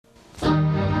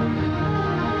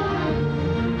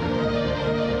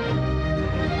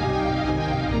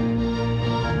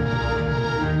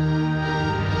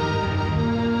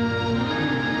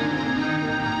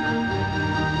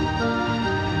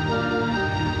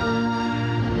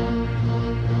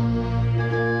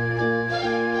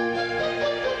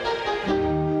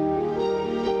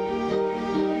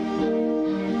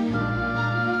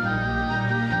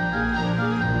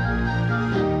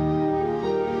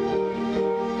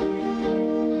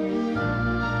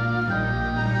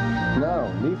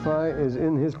Nephi is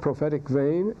in his prophetic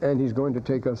vein, and he's going to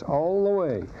take us all the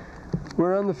way.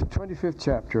 We're on the 25th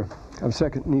chapter of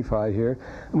 2nd Nephi here,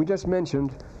 and we just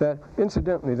mentioned that,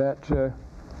 incidentally, that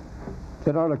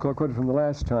article I quoted from the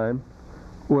last time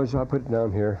was, I'll put it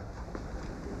down here,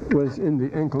 was in the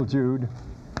Enkel Jude,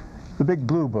 the big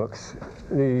blue books,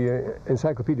 the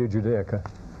Encyclopedia Judaica,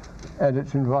 and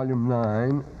it's in volume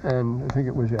 9, and I think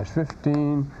it was, yes,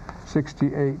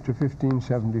 1568 to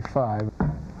 1575.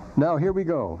 Now, here we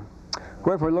go.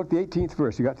 Wherefore, look, the 18th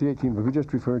verse. You got the 18th verse. We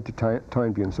just referred to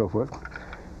Toynbee and so forth.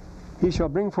 He shall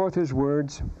bring forth his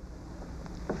words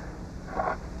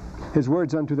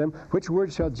unto them, which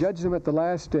words shall judge them at the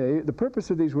last day. The purpose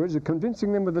of these words is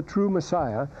convincing them of the true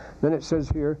Messiah. Then it says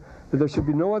here that there should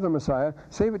be no other Messiah,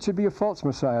 save it should be a false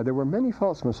Messiah. There were many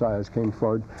false Messiahs came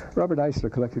forward. Robert Eisler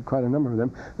collected quite a number of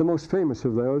them. The most famous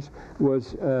of those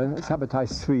was Sabbatai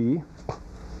Tzvi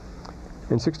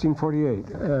in 1648.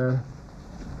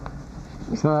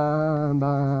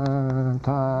 Sabbatai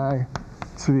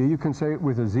Tzvi. You can say it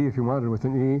with a Z if you wanted, with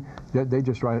an E. They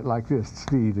just write it like this.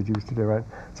 Tzvi, the Jews today write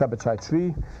Sabbatai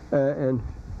Tzvi. And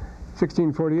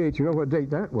 1648, you know what date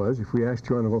that was if we asked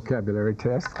you on a vocabulary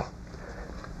test?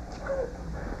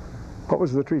 What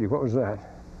was the treaty? What was that?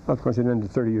 Well, of course, it ended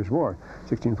the 30 Years' War,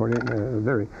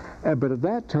 1648, but at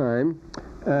that time,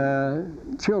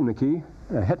 Chelniki,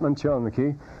 Hetman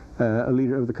Chelniki, a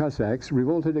leader of the Cossacks,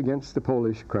 revolted against the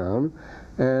Polish crown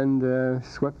and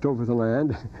swept over the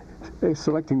land,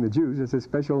 selecting the Jews as his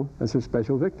special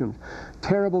victims.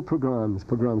 Terrible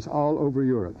pogroms all over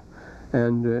Europe,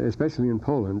 and especially in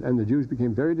Poland. And the Jews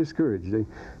became very discouraged.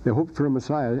 They hoped for a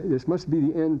Messiah. This must be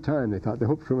the end time, they thought. They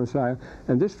hoped for a Messiah.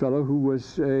 And this fellow, who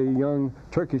was a young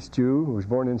Turkish Jew, who was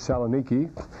born in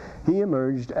Saloniki, he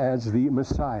emerged as the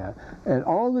Messiah. And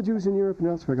all the Jews in Europe and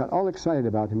elsewhere got all excited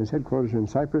about him. His headquarters were in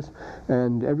Cyprus,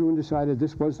 and everyone decided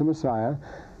this was the Messiah.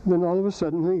 Then all of a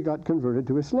sudden he got converted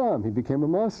to Islam. He became a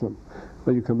Muslim.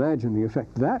 Well, you can imagine the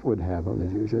effect that would have on the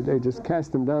Jews. They just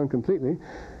cast them down completely.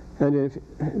 And if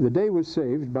the day was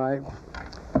saved by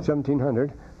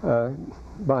 1700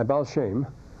 by Baal Shem,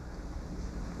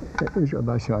 the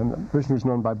person who's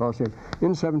known by Baal Shem.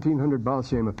 In 1700, Baal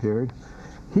Shem appeared.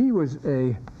 He was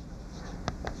a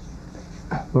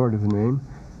lord of the name.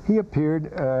 He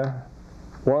appeared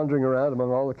wandering around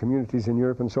among all the communities in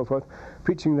Europe and so forth,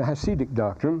 preaching the Hasidic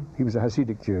doctrine. He was a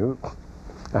Hasidic Jew.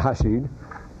 A Hasid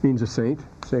means a saint,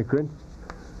 sacred,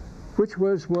 which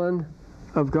was one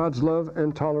of God's love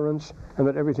and tolerance, and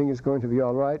that everything is going to be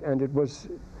all right. And it was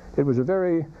a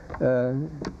very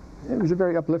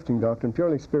uplifting doctrine,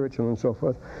 purely spiritual and so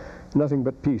forth. Nothing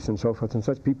but peace and so forth. And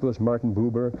such people as Martin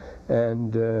Buber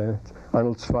and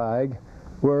Arnold Zweig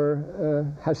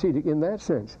were Hasidic in that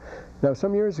sense. Now,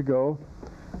 some years ago,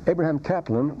 Abraham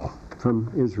Kaplan from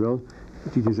Israel, he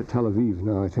teaches at Tel Aviv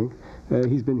now, I think.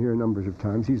 He's been here numbers of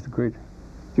times. He's the great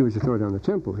Jewish authority on the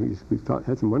temple. We've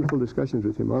had some wonderful discussions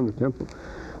with him on the temple.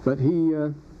 But he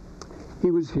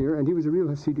was here, and he was a real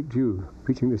Hasidic Jew,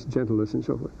 preaching this gentleness and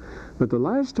so forth. But the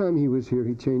last time he was here,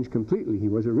 he changed completely. He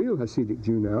was a real Hasidic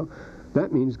Jew now.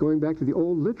 That means going back to the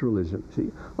old literalism.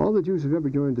 See, all the Jews who ever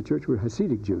joined the church were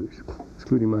Hasidic Jews,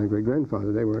 excluding my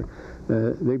great-grandfather.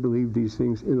 They believed these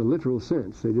things in a literal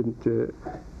sense. They didn't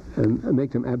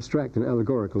make them abstract and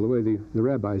allegorical the way the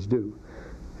rabbis do.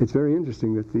 It's very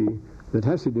interesting that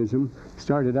Hasidism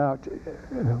started out,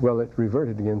 well, it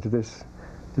reverted again to this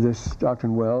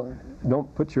doctrine. Well,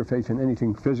 don't put your faith in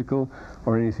anything physical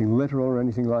or anything literal or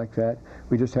anything like that.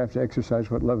 We just have to exercise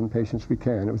what love and patience we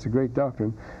can. It was a great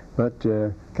doctrine, but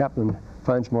Kaplan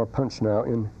finds more punch now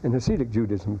in Hasidic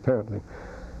Judaism, apparently.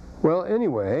 Well,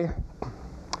 anyway,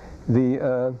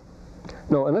 no,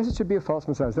 unless it should be a false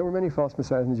Messiah. There were many false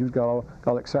Messiahs, and the Jews got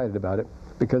all excited about it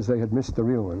because they had missed the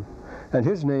real one. And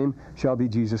his name shall be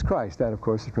Jesus Christ. That, of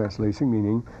course, is translation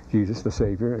meaning Jesus, the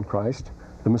Savior, and Christ,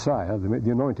 the Messiah,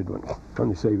 the Anointed One. From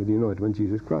the Savior, the Anointed One,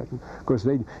 Jesus Christ. Of course,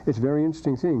 it's a very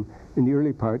interesting thing. In the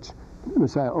early parts,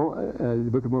 Messiah, the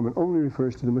Book of Mormon only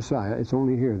refers to the Messiah. It's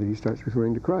only here that he starts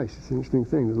referring to Christ. It's an interesting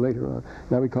thing that later on,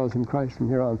 now he calls him Christ from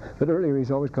here on. But earlier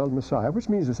he's always called Messiah, which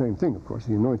means the same thing, of course,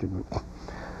 the Anointed One.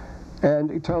 And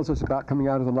it tells us about coming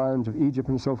out of the lands of Egypt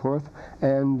and so forth,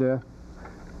 and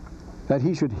that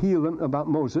he should heal them, about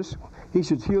Moses, he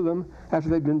should heal them after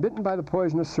they'd been bitten by the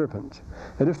poisonous serpent.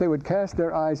 And if they would cast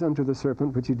their eyes unto the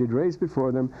serpent, which he did raise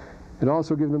before them, and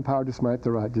also give them power to smite the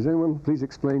right. Does anyone please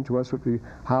explain to us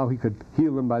how he could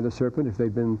heal them by the serpent if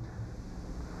they'd been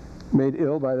made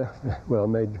ill by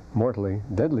made mortally,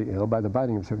 deadly ill by the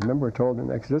biting of the serpent? Remember, we're told in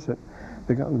Exodus that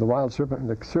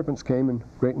the serpents came in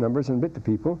great numbers and bit the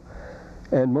people.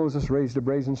 And Moses raised a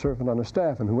brazen serpent on a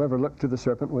staff, and whoever looked to the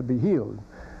serpent would be healed.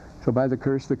 So by the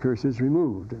curse is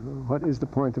removed. What is the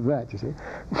point of that, you see?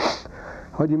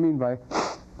 What do you mean by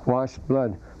washed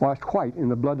white in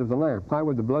the blood of the Lamb? Why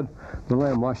would the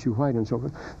Lamb wash you white and so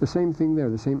forth? The same thing there,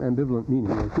 the same ambivalent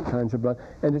meaning. There are two kinds of blood,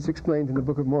 and it's explained in the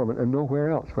Book of Mormon and nowhere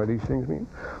else what these things mean.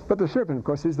 But the serpent, of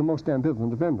course, is the most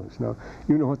ambivalent of emblems. Now,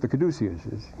 you know what the caduceus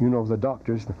is. You know the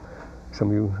doctors. Some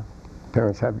of you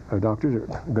parents have doctors, or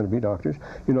are going to be doctors.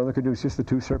 You know the caduceus, the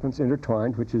two serpents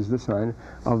intertwined, which is the sign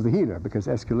of the healer, because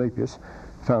Aesculapius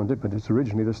found it, but it's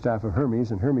originally the staff of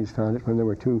Hermes, and Hermes found it when there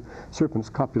were two serpents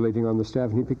copulating on the staff,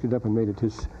 and he picked it up and made it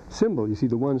his symbol. You see,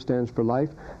 the one stands for life,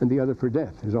 and the other for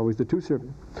death. There's always the two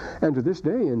serpents. And to this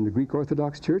day, in the Greek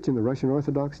Orthodox Church, in the Russian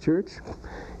Orthodox Church,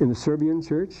 in the Serbian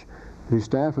Church, the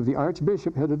staff of the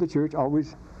archbishop, head of the church,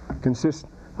 always consists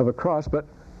of a cross, but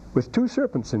with two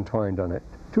serpents entwined on it.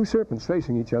 Two serpents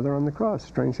facing each other on the cross.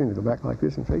 Strange thing to go back like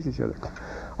this and face each other.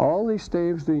 All these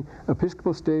staves, the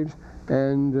episcopal staves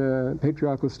and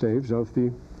patriarchal staves of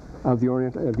the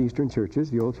Eastern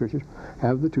churches, the old churches,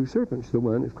 have the two serpents. The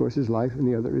one, of course, is life, and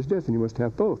the other is death, and you must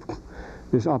have both.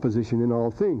 There's opposition in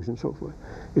all things, and so forth.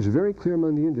 It's very clear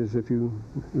among the Indians,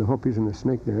 the Hopis and the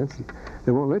snake dance,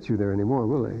 they won't let you there anymore,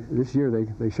 will they? This year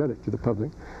they shut it to the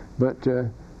public. But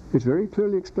it's very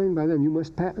clearly explained by them. You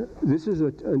must pass. This is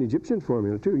an Egyptian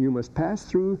formula too. You must pass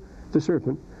through the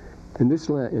serpent. In this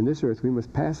earth, we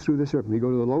must pass through the serpent. We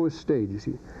go to the lowest stage. You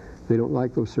see, they don't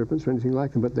like those serpents or anything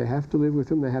like them, but they have to live with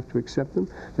them. They have to accept them.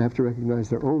 They have to recognize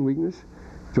their own weakness.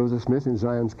 Joseph Smith in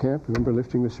Zion's camp, remember,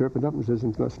 lifting the serpent up and says,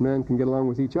 "Unless man can get along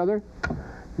with each other,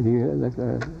 and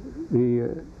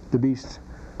the beasts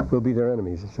will be their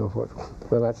enemies," and so forth.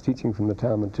 Well, that's teaching from the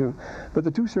Talmud too. But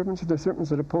the two serpents are the serpents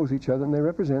that oppose each other, and they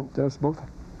represent us both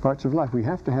parts of life. We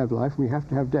have to have life, and we have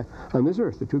to have death. On this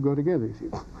earth, the two go together, you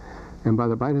see. And by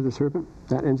the bite of the serpent,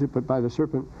 that ends it. But by the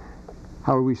serpent,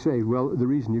 how are we saved? Well, the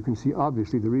reason, you can see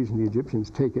obviously the reason the Egyptians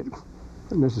take it,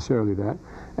 not necessarily that,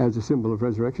 as a symbol of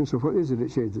resurrection. So what is it?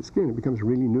 It shades its skin. It becomes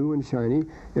really new and shiny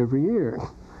every year.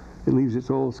 It leaves its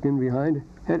old skin behind,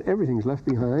 and everything's left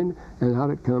behind, and out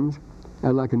it comes,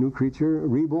 like a new creature,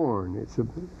 reborn. It's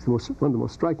one of the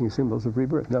most striking symbols of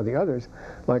rebirth. Now the others,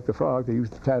 like the frog, they use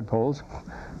the tadpoles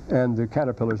and the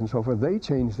caterpillars and so forth, they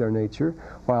change their nature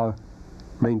while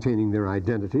maintaining their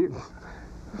identity,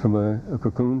 from a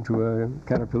cocoon to a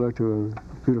caterpillar to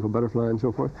a beautiful butterfly and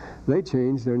so forth. They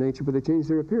change their nature, but they change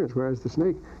their appearance, whereas the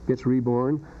snake gets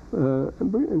reborn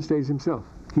and stays himself,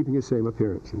 keeping his same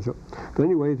appearance. And so, but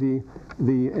anyway, the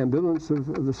ambivalence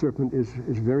of the serpent is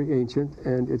very ancient,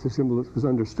 and it's a symbol that was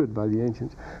understood by the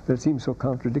ancients. But it seems so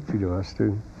contradictory to us,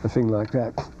 to a thing like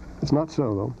that. It's not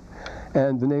so, though.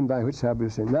 And the name by which thou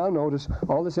bist sent. Now notice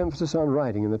all this emphasis on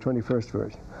writing in the 21st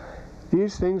verse.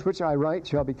 These things which I write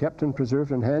shall be kept and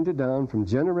preserved and handed down from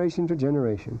generation to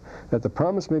generation, that the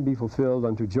promise may be fulfilled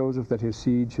unto Joseph, that his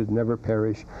seed should never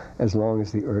perish as long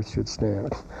as the earth should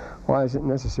stand. Why is it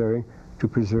necessary to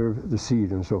preserve the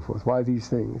seed and so forth? Why these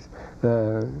things?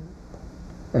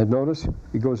 And notice,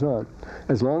 it goes on.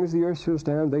 As long as the earth shall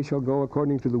stand, they shall go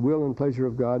according to the will and pleasure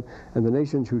of God, and the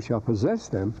nations who shall possess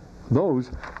them,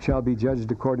 those shall be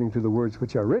judged according to the words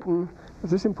which are written.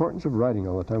 There's this importance of writing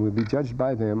all the time. We'll be judged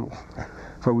by them.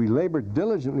 For we labor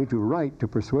diligently to write, to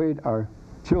persuade our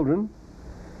children.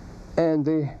 And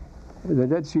the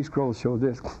Dead Sea Scrolls show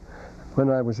this. When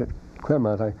I was at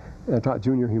Claremont, I taught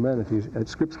junior humanities at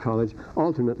Scripps College,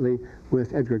 alternately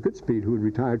with Edgar Goodspeed, who had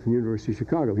retired from the University of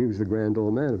Chicago. He was the grand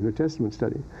old man of New Testament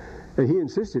study. And he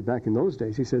insisted back in those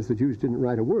days, he says the Jews didn't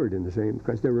write a word in the same,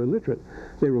 because they were illiterate.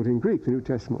 They wrote in Greek. The New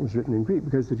Testament was written in Greek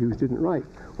because the Jews didn't write.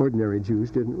 Ordinary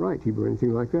Jews didn't write Hebrew or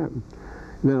anything like that.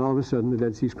 And then all of a sudden, the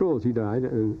Dead Sea Scrolls, he died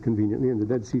conveniently, and the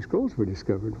Dead Sea Scrolls were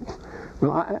discovered.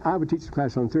 Well, I would teach the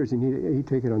class on Thursday, and he'd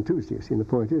take it on Tuesday, you see, and the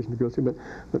point is, and the girls say, but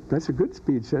that's a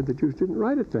Goodspeed said the Jews didn't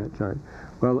write at that time.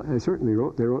 Well, they certainly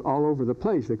wrote. They wrote all over the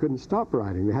place. They couldn't stop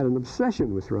writing. They had an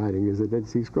obsession with writing, as the Dead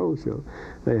Sea Scrolls show.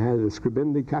 They had a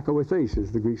scribendi kakawathes,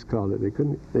 as the Greeks called it. They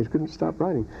couldn't stop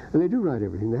writing. And they do write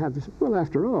everything. They have this, well,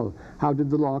 after all, how did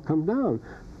the law come down?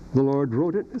 The Lord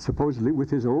wrote it, supposedly, with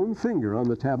his own finger on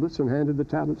the tablets and handed the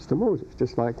tablets to Moses,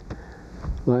 just like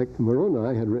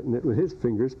Moroni had written it with his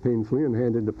fingers painfully and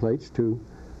handed the plates to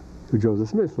Joseph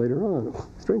Smith later on.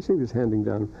 Strange thing, this handing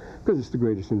down, because it's the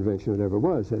greatest invention that ever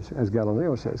was, as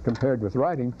Galileo says. Compared with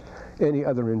writing, any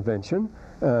other invention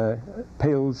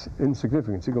pales in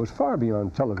significance. It goes far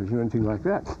beyond television or anything like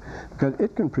that, because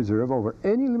it can preserve over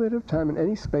any limit of time and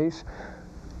any space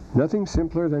nothing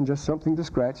simpler than just something to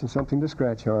scratch and something to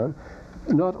scratch on.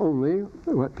 Not only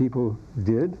what people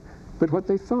did, but what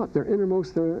they thought, their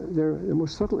innermost, their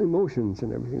most subtle emotions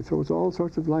and everything. So it's all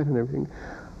sorts of light and everything.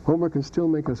 Homer can still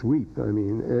make us weep, I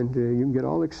mean, and you can get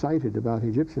all excited about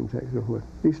Egyptian texts or what,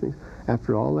 these things.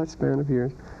 After all that span of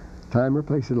years, time or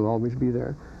place, it'll always be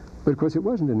there. But of course, it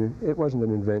wasn't an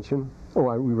invention.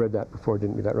 Oh, we read that before,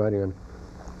 didn't we? That writing on.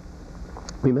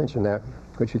 We mentioned that,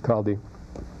 which he called the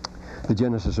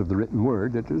genesis of the written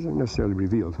word that isn't necessarily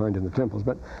revealed, found in the temples.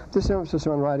 But this emphasis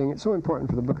on writing, it's so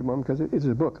important for the Book of Mormon because it is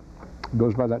a book. It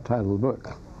goes by that title of the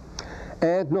book.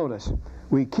 And notice,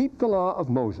 we keep the law of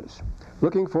Moses,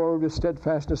 looking forward with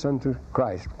steadfastness unto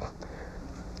Christ.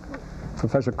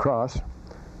 Professor Cross,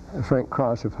 Frank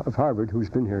Cross of Harvard, who's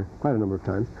been here quite a number of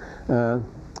times,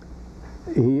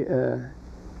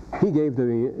 he gave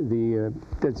the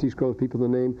Dead Sea Scrolls people the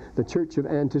name the Church of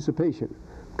Anticipation,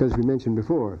 because we mentioned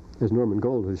before, as Norman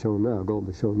Gold has shown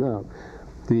now,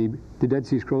 the Dead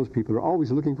Sea Scrolls people are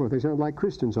always looking for, they sound like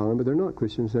Christians on them, but they're not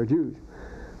Christians, they're Jews.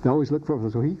 They always look for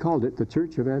them. So he called it the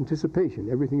Church of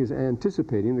Anticipation. Everything is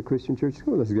anticipating the Christian church.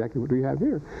 Well, that's exactly what we have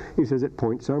here. He says it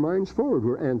points our minds forward.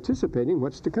 We're anticipating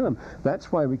what's to come.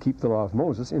 That's why we keep the law of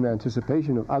Moses in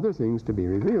anticipation of other things to be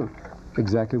revealed.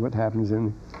 Exactly what happens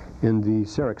in the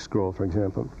Serach scroll, for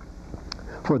example.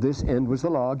 For this end was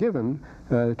the law given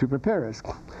to prepare us.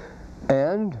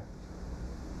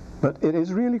 But it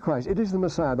is really Christ. It is the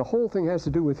Messiah. The whole thing has to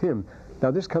do with him. Now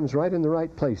this comes right in the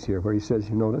right place here where he says,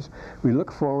 you notice, we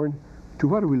look forward to,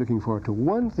 what are we looking forward to?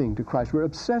 One thing, to Christ. We're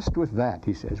obsessed with that,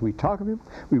 he says. We talk of him,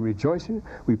 we rejoice in it,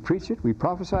 we preach it, we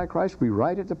prophesy Christ, we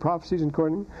write it, the prophecies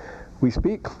according, we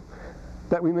speak,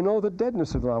 that we may know the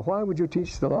deadness of the law. Why would you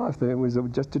teach the law if it was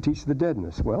just to teach the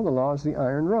deadness? Well, the law is the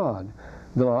iron rod.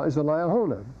 The law is the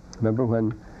liahona. Remember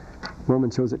when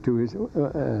Mormon shows it to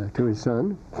his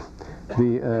son,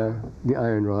 the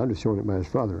iron rod, was shown it by his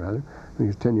father rather, when he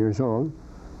was 10 years old.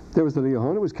 There was the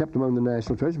liahona. It was kept among the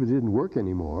national treasures, but it didn't work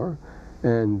anymore.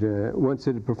 And once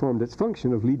it had performed its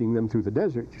function of leading them through the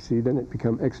desert, you see, then it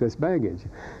became excess baggage.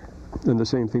 And the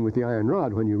same thing with the iron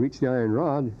rod. When you reach the iron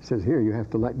rod, it says here you have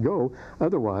to let go.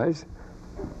 Otherwise,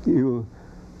 the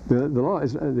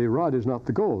rod is not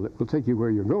the goal. It will take you where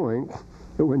you're going,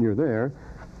 but when you're there,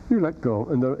 you let go.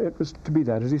 And it was to be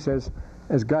that, as he says,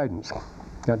 as guidance.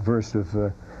 That verse of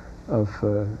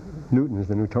Newton's,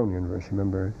 the Newtonian verse,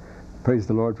 remember? Praise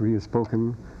the Lord, for he has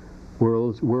spoken.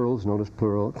 Worlds, notice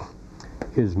plural.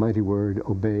 His mighty word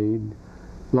obeyed.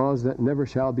 Laws that never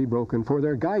shall be broken, for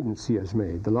their guidance he has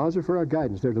made. The laws are for our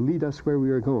guidance. They're to lead us where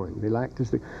we are going. They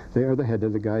are the head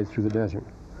of the guide through the desert.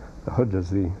 The hood, as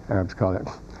the Arabs call it.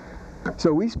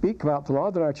 So we speak about the law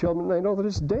that our children may know that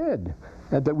it's dead,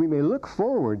 and that we may look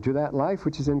forward to that life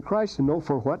which is in Christ and know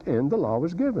for what end the law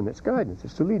was given. It's guidance.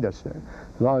 It's to lead us there.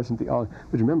 The law isn't but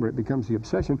remember, it becomes the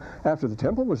obsession. After the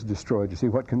temple was destroyed, you see,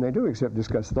 what can they do except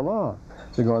discuss the law?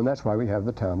 They go, and that's why we have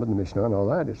the Talmud and the Mishnah and all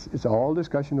that. It's all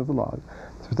discussion of the law.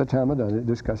 That's what the Talmud does. It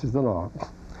discusses the law.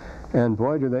 And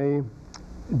boy, do they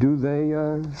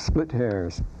split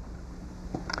hairs.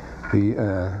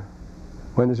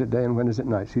 When is it day and when is it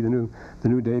night? See, the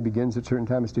new day begins at a certain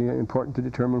time. It's important to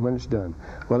determine when it's done.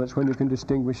 Well, it's when you can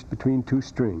distinguish between two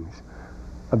strings,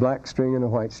 a black string and a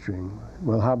white string.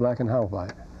 Well, how black and how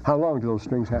white? How long do those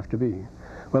strings have to be?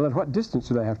 Well, at what distance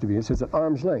do they have to be? It says at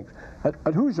arm's length. At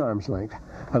whose arm's length?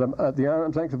 At the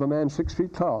arm's length of a man 6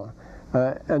 feet tall.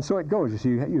 And so it goes. You see,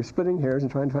 you're splitting hairs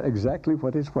and trying to find exactly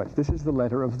what is what. This is the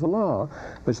letter of the law,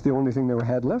 but it's the only thing they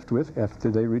had left with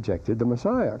after they rejected the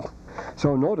Messiah.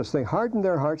 So notice, they hardened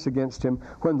their hearts against him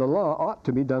when the law ought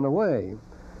to be done away.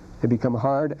 They become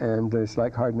hard, and it's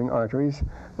like hardening arteries.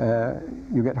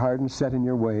 You get hardened, set in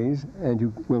your ways, and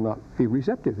you will not be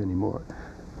receptive anymore.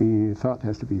 The thought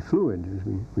has to be fluid, as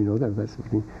we know that. That's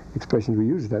the expressions we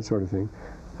use, that sort of thing.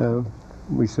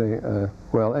 We say,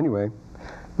 well, anyway,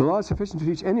 the law is sufficient to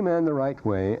teach any man the right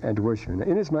way and to worship him,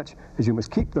 inasmuch as you must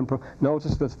keep them.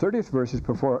 Notice the 30th verse is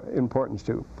importance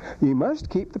too. You must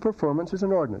keep the performances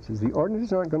and ordinances. The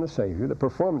ordinances aren't going to save you. The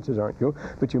performances aren't you,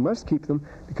 but you must keep them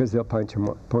because they'll point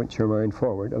your mind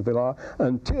forward of the law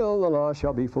until the law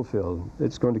shall be fulfilled.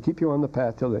 It's going to keep you on the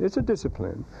path till then. It's a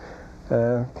discipline.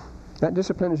 That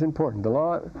discipline is important. The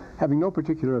law having no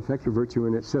particular effect or virtue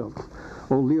in itself.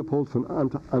 Old Leopold von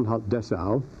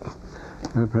Anhalt-Dessau,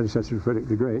 predecessor of Frederick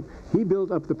the Great, he built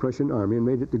up the Prussian army and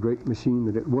made it the great machine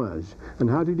that it was. And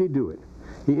how did he do it?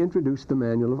 He introduced the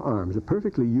manual of arms, a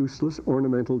perfectly useless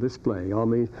ornamental display. All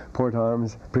these port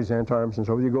arms, present arms, and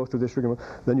so on. You go through this rigmarole,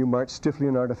 then you march stiffly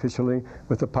and artificially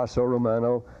with the passo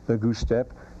romano, the goose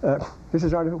step. This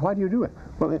is artificial. Why do you do it?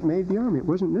 Well, it made the army. It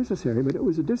wasn't necessary, but it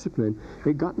was a discipline.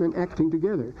 It got men acting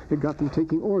together. It got them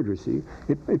taking order, see?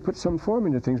 It put some form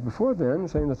into things. Before then,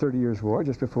 say in the 30 Years' War,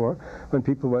 just before, when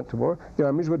people went to war, the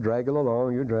armies would draggle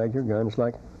along. You drag your guns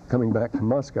like coming back from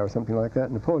Moscow or something like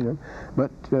that, Napoleon.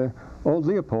 But old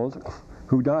Leopold,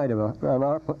 who died of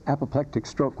an apoplectic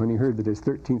stroke when he heard that his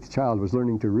 13th child was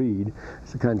learning to read,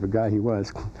 it's the kind of a guy he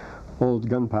was. Old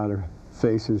gunpowder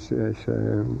face is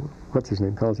what's his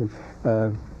name calls him,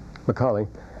 Macaulay.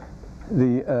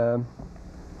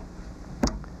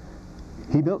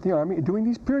 He built the army doing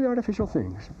these purely artificial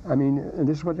things. I mean, and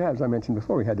this is what it had, as I mentioned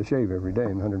before, we had to shave every day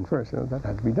in the 101st. So that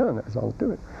had to be done. That was all to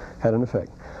do it. Had an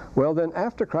effect. Well, then,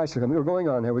 after Christ had come, we were going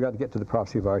on here, we got to get to the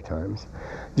prophecy of our times.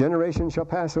 Generations shall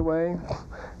pass away,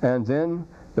 and then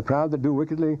the proud that do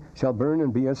wickedly shall burn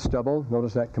and be as stubble.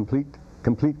 Notice that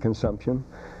complete consumption.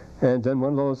 And then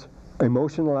one of those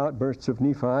emotional outbursts of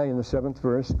Nephi in the 7th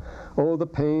verse. Oh, the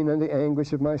pain and the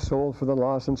anguish of my soul for the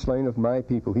loss and slain of my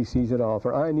people. He sees it all.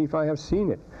 For I, Nephi, have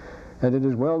seen it, and it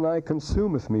is well nigh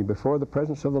consumeth me before the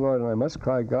presence of the Lord, and I must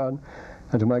cry, God,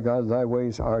 unto my God, thy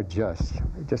ways are just.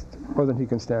 Just more than he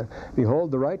can stand. Behold,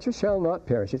 the righteous shall not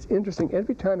perish. It's interesting,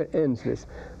 every time it ends this,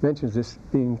 mentions this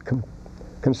being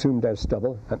consumed as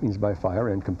stubble. That means by fire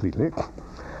and completely.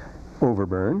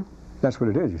 Overburn. That's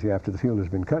what it is. You see, after the field has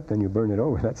been cut, then you burn it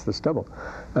over. That's the stubble.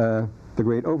 The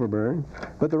great overburn.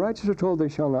 But the righteous are told they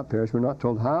shall not perish. We're not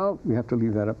told how. We have to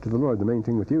leave that up to the Lord. The main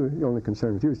thing with you, the only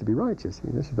concern with you is to be righteous. See,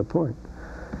 this is the point.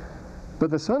 But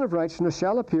the Son of Righteousness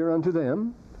shall appear unto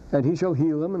them, and he shall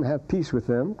heal them and have peace with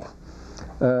them,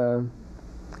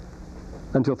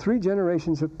 until 3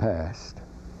 generations have passed.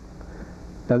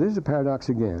 Now this is a paradox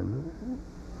again.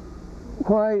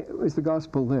 Why is the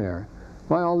gospel there?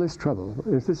 Why all this trouble?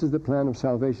 If this is the plan of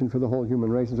salvation for the whole human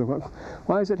race and so forth,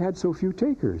 why has it had so few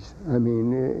takers? I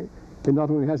mean, it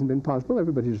not only hasn't been possible,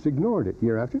 everybody just ignored it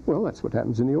year after. Well, that's what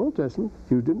happens in the Old Testament.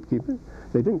 Jews didn't keep it.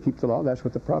 They didn't keep the law. That's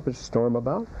what the prophets storm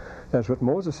about. That's what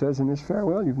Moses says in his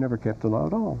farewell. You've never kept the law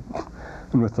at all.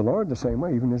 And with the Lord the same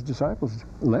way. Even his disciples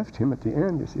left him at the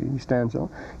end. You see, he stands on.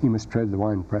 He must tread the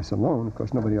winepress alone. Of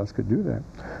course, nobody else could do that.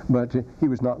 But he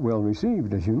was not well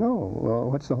received, as you know. Well,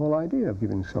 what's the whole idea of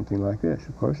giving something like this?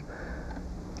 Of course,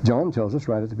 John tells us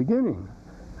right at the beginning.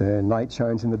 The light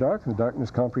shines in the dark, and the darkness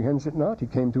comprehends it not. He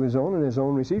came to his own, and his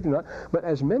own received him not. But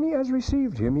as many as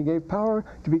received him, he gave power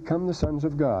to become the sons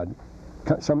of God.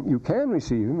 You can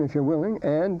receive him if you're willing,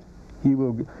 and he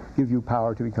will give you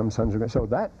power to become sons of God. So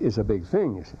that is a big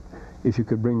thing, you see, if you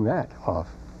could bring that off.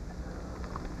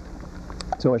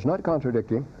 So it's not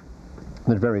contradicting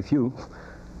that very few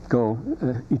go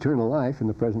eternal life in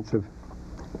the presence of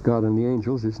God and the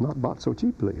angels is not bought so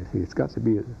cheaply. It's got to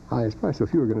be at the highest price. So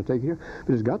few are going to take it here,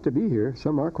 but it's got to be here.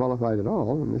 Some are qualified at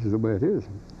all, and this is the way it is.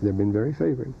 They've been very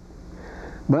favored.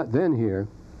 But then here,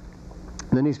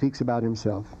 then he speaks about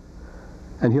himself.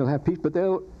 And he'll have peace, but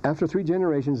they'll, after 3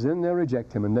 generations, then they'll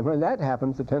reject him. And then when that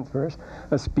happens, the 10th verse,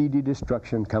 a speedy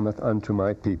destruction cometh unto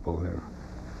my people.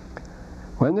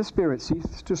 When the Spirit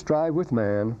ceases to strive with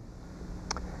man,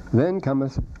 then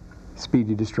cometh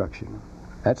speedy destruction.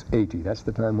 That's 80. That's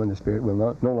the time when the Spirit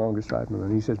will no longer strive with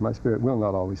man. He says, my Spirit will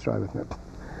not always strive with man.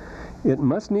 It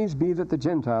must needs be that the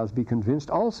Gentiles be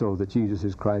convinced also that Jesus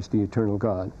is Christ, the eternal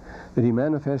God, that he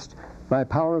manifest by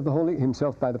power of the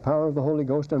himself by the power of the Holy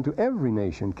Ghost unto every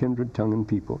nation, kindred, tongue, and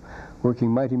people, working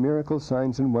mighty miracles,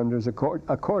 signs, and wonders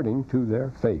according to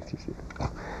their faith, you see.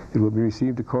 It will be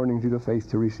received according to the faith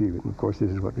to receive it. And of course,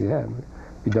 this is what we have.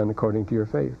 Be done according to your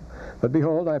faith. But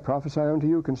behold, I prophesy unto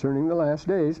you concerning the last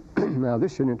days. Now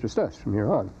this should interest us from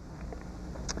here on.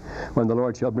 When the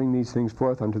Lord shall bring these things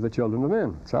forth unto the children of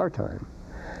men. It's our time.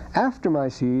 After my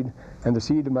seed and the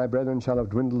seed of my brethren shall have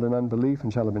dwindled in unbelief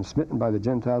and shall have been smitten by the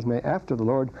Gentiles, nay, after the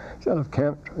Lord shall have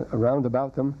camped around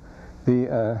about them.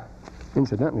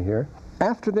 Incidentally here,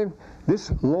 after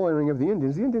this lowering of the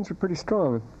Indians were pretty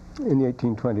strong in the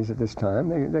 1820s at this time.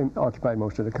 They occupied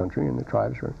most of the country, and the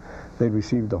tribes they'd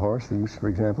received the horse, the use, for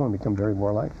example, and become very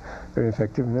warlike, very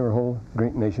effective, and there were whole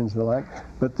great nations and the like.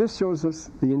 But this shows us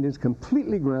the Indians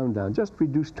completely ground down, just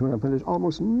reduced to an and there's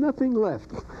almost nothing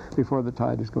left before the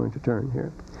tide is going to turn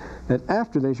here. That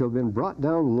after they shall have been brought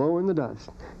down low in the dust,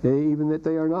 even that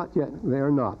they are not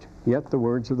yet the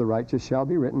words of the righteous shall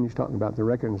be written. He's talking about the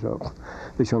record and so.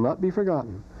 They shall not be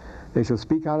forgotten. They shall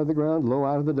speak out of the ground, low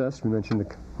out of the dust. We mentioned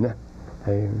the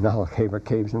Nahal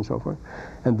caves and so forth.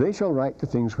 And they shall write the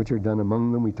things which are done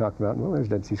among them. We talked about, well, there's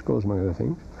Dead Sea Scrolls among other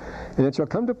things. And it shall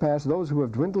come to pass, those who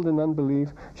have dwindled in unbelief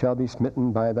shall be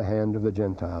smitten by the hand of the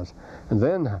Gentiles. And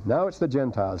then, now it's the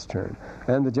Gentiles' turn.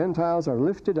 And the Gentiles are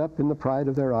lifted up in the pride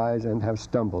of their eyes and have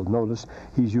stumbled. Notice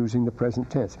he's using the present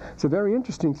tense. It's a very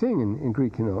interesting thing in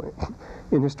Greek, you know.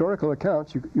 In historical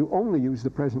accounts, you only use the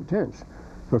present tense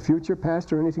for future,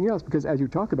 past, or anything else, because as you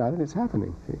talk about it, it's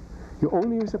happening. See? You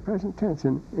only use the present tense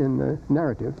in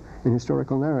narrative, in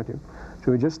historical narrative.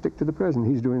 So we just stick to the present.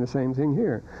 He's doing the same thing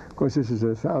here. Of course, this is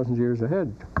 1,000 years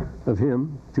ahead of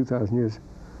him, 2,000 years.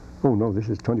 Oh no, this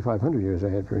is 2,500 years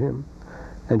ahead for him.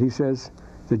 And he says,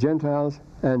 the Gentiles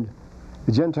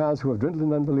who have dwindled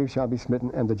in unbelief shall be smitten,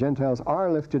 and the Gentiles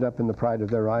are lifted up in the pride of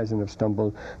their eyes and have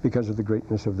stumbled because of the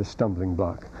greatness of the stumbling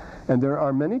block. And there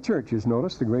are many churches,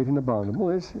 notice the great and abominable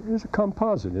is a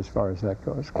composite as far as that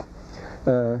goes.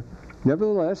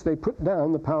 Nevertheless, they put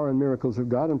down the power and miracles of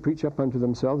God and preach up unto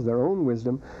themselves their own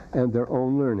wisdom and their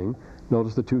own learning.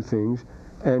 Notice the two things.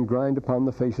 And grind upon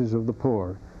the faces of the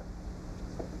poor.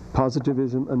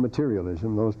 Positivism and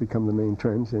materialism, those become the main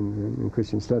trends in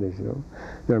Christian studies. You know.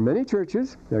 There are many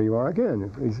churches. There you are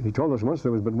again. He told us once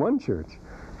there was but one church.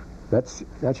 That's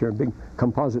your big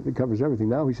composite that covers everything.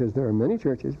 Now he says there are many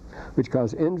churches which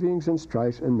cause envyings and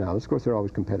strifes and malice. Of course, they're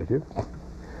always competitive.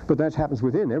 But that happens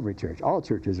within every church. All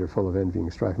churches are full of envy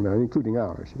and strife and malice, including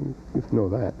ours. You know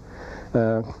that.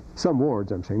 Some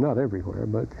wards, I'm saying, not everywhere,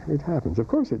 but it happens. Of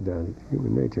course it does. It's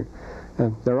human nature.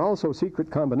 There are also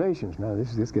secret combinations. Now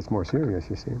this gets more serious,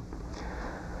 you see.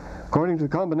 According to the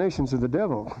combinations of the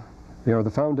devil, they are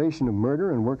the foundation of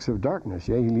murder and works of darkness.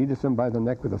 Yea, he leadeth them by the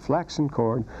neck with a flaxen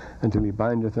cord until he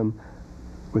bindeth them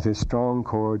with his strong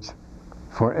cords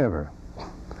forever.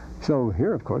 So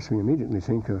here, of course, we immediately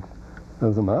think of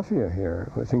the mafia here,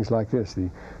 things like this, the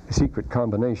secret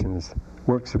combinations,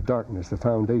 works of darkness. The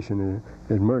foundation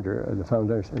is murder, the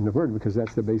foundation and the murder, because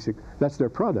that's the basic, that's their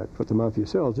product. What the mafia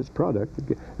sells, its product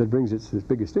that brings its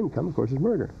biggest income, of course, is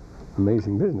murder.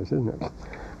 Amazing business, isn't it?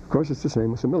 Of course, it's the same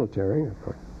with the military. Of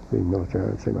course, being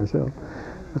military, I'd say myself.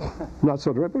 Not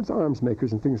so direct, but with arms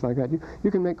makers and things like that. You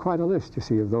can make quite a list, you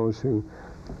see, of those who,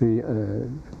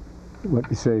 what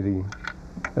we say, the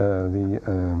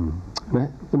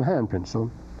hand pencil.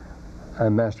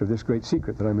 I'm master of this great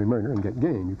secret that I may murder and get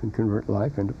gain. You can convert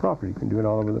life into property. You can do it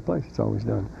all over the place. It's always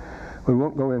done. We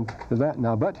won't go into that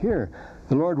now. But here,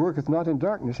 the Lord worketh not in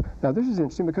darkness. Now this is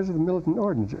interesting because of the militant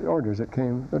orders that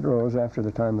arose after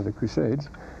the time of the Crusades.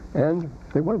 And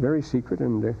they were very secret.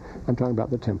 And I'm talking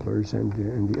about the Templars and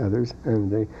the others.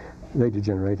 And they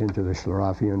degenerate into the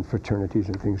Schlarafian fraternities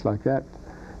and things like that.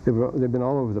 They've been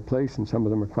all over the place, and some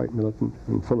of them are quite militant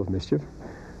and full of mischief.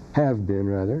 Have been,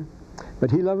 rather.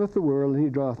 But he loveth the world, and he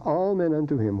draweth all men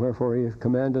unto him, wherefore he hath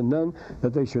commanded none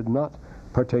that they should not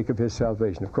partake of his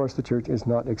salvation. Of course, the church is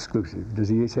not exclusive. Does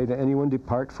he say to anyone,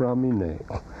 depart from me? Nay.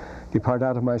 Depart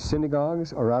out of my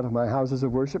synagogues, or out of my houses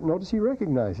of worship. Notice he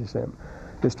recognizes them.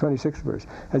 This 26th verse.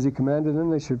 Has he commanded them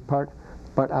they should part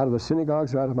out of the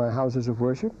synagogues, or out of my houses of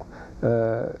worship?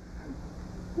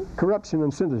 Corruption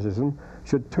and cynicism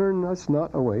should turn us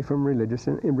not away from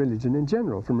religion in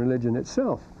general, from religion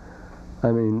itself.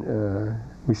 I mean,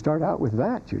 we start out with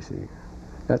that, you see.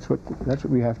 That's what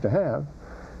we have to have.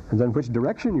 And then which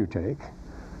direction you take,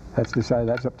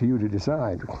 that's up to you to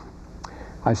decide.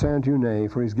 I say unto you, nay,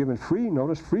 for he's given free,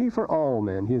 notice, free for all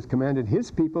men. He has commanded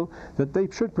his people that they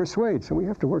should persuade. So we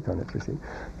have to work on it, you see.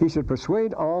 He should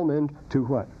persuade all men to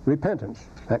what? Repentance.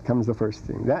 That comes the first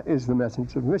thing. That is the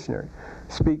message of the missionary.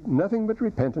 Speak nothing but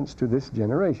repentance to this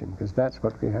generation, because that's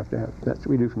what we have to have. That's what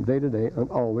we do from day to day and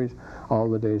always, all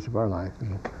the days of our life.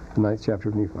 The 9th chapter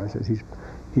of Nephi says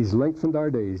he's lengthened our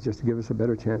days just to give us a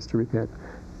better chance to repent.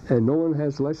 And no one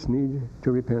has less need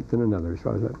to repent than another, as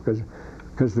far as that, because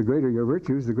the greater your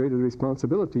virtues, the greater the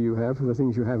responsibility you have for the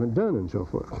things you haven't done and so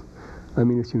forth. I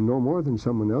mean, if you know more than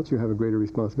someone else, you have a greater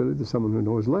responsibility than someone who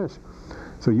knows less.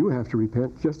 So you have to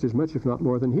repent just as much, if not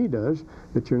more than he does,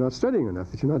 that you're not studying enough,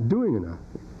 that you're not doing enough.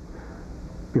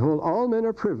 Behold, all men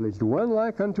are privileged, one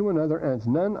like unto another, and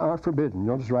none are forbidden.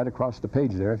 Notice right across the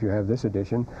page there, if you have this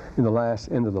edition, in the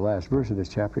end of the last verse of this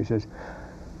chapter, he says,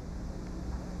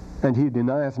 and he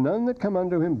denieth none that come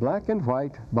unto him, black and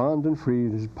white, bond and free.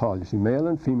 This is Paul, you see, male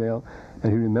and female,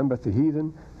 and he remembereth the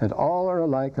heathen, and all are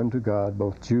alike unto God,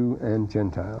 both Jew and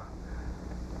Gentile.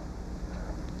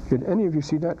 Did any of you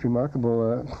see that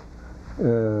remarkable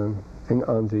thing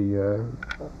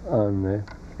on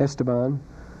Esteban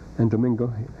and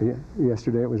Domingo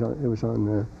yesterday? It was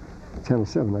on Channel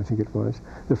 7, I think it was.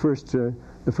 The first to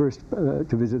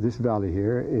visit this valley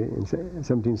here in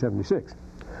 1776.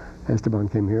 Esteban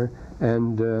came here,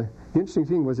 and the interesting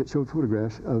thing was it showed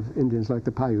photographs of Indians like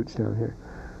the Paiutes down here.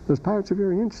 Those Paiutes are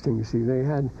very interesting, you see.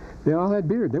 They all had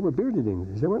beard. They were bearded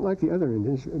Indians. They weren't like the other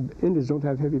Indians. Indians don't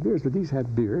have heavy beards, but these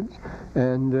had beards,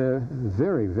 and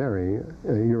very, very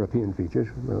European features,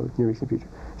 Near Eastern features.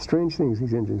 Strange things,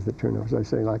 these Indians that turn up, as I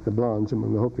say, like the blondes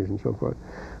among the Hopis and so forth.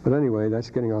 But anyway, that's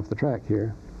getting off the track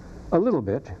here a little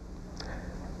bit.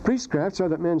 Priestcrafts are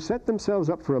that men set themselves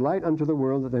up for a light unto the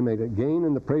world, that they may gain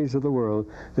in the praise of the world.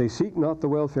 They seek not the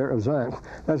welfare of Zion.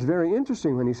 That's very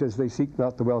interesting when he says they seek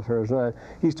not the welfare of Zion.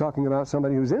 He's talking about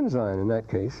somebody who's in Zion in that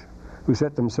case, who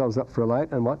set themselves up for a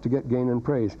light and want to get gain and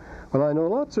praise. Well, I know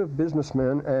lots of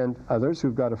businessmen and others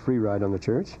who've got a free ride on the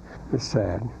church. It's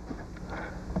sad.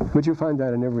 But you find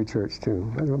that in every church, too.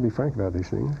 Might as well be frank about these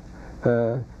things.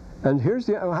 And here's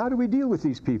how do we deal with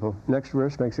these people? Next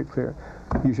verse makes it clear.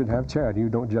 You should have charity. You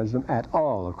don't judge them at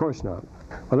all. Of course not.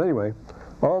 Well, anyway,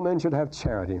 all men should have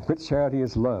charity, which charity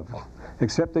is love.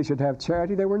 Except they should have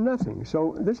charity, they were nothing.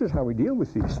 So this is how we deal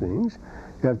with these things.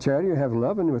 You have charity, you have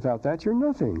love, and without that, you're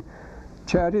nothing.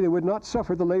 Charity, they would not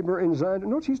suffer the labor in Zion.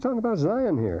 Notice he's talking about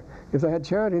Zion here. If they had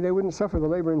charity, they wouldn't suffer the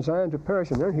labor in Zion to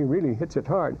perish. And then he really hits it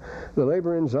hard. The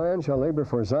labor in Zion shall labor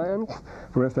for Zion,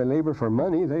 for if they labor for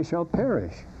money, they shall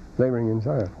perish. Laboring in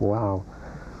Zion. Wow.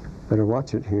 Better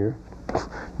watch it here.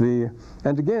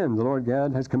 And again, the Lord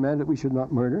God has commanded we should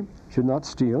not murder, should not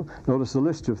steal. Notice the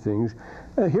list of things.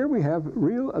 Here we have the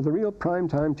real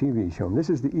primetime TV show. This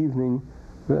is the evening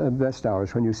best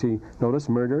hours when you see, notice,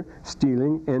 murder,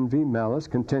 stealing, envy, malice,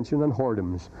 contention, and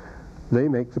whoredoms. They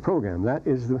make the program. That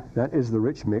is the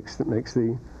rich mix that makes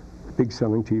the big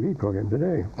selling TV program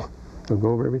today. They'll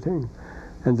go over everything.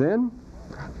 And then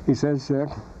he says,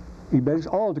 he begs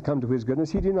all to come to his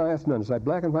goodness. He denieth none. It's like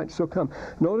black and white, so come.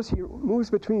 Notice he moves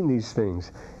between these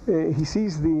things. He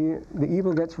sees the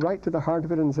evil, gets right to the heart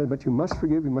of it, and says, but you must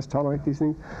forgive, you must tolerate these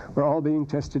things. We're all being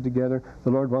tested together.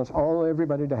 The Lord wants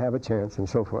everybody to have a chance, and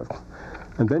so forth.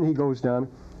 And then he goes down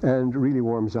and really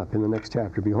warms up in the next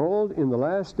chapter. Behold, in the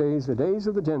last days, the days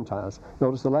of the Gentiles.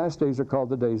 Notice the last days are called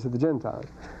the days of the Gentiles.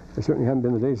 They certainly haven't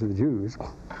been the days of the Jews.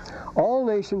 All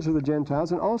nations of the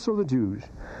Gentiles, and also the Jews,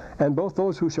 and both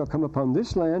those who shall come upon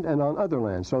this land and on other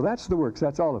lands. So that's the works,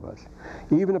 that's all of us.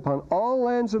 Even upon all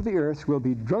lands of the earth will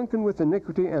be drunken with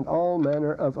iniquity and all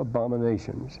manner of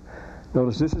abominations.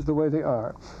 Notice this is the way they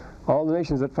are. All the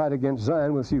nations that fight against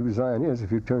Zion, we'll see who Zion is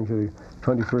if you turn to the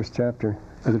 21st chapter,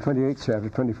 the 28th chapter,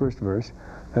 21st verse.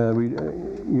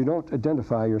 You don't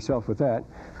identify yourself with that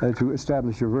to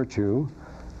establish your virtue.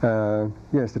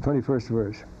 Yes, the 21st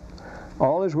verse.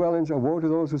 All is well in Zion. Woe to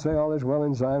those who say all is well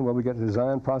in Zion. Well, we get to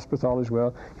Zion, prospereth, all is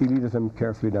well. He leadeth them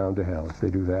carefully down to hell if they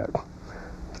do that.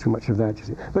 Too much of that, you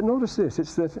see. But notice this.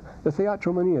 It's the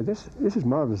theatromania. This is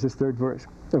marvelous, this third verse.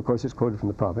 And of course, it's quoted from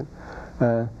the prophet.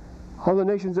 All the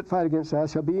nations that fight against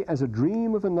us shall be as a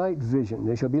dream of a night vision.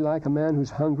 They shall be like a man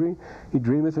who's hungry. He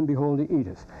dreameth, and behold, he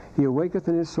eateth. He awaketh,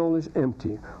 and his soul is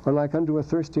empty. Or like unto a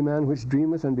thirsty man which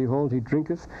dreameth, and behold, he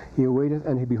drinketh. He awaiteth,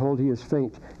 and behold, he is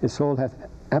faint. His soul hath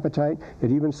appetite,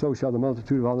 yet even so shall the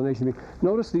multitude of all the nations be.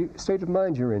 Notice the state of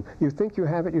mind you're in. You think you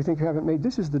have it, you think you have it made.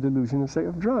 This is the delusion, say,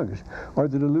 of drugs, or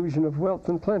the delusion of wealth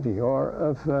and plenty, or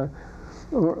of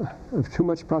too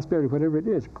much prosperity, whatever it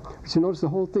is. So notice the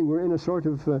whole thing. We're in a sort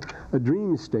of a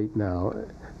dream state now.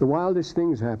 The wildest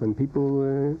things happen.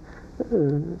 People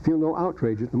feel no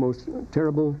outrage at the most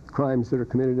terrible crimes that are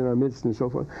committed in our midst and so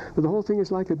forth. But the whole thing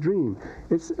is like a dream.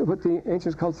 It's what the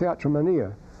ancients called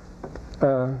theatromania.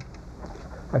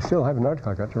 I still have an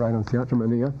article I got to write on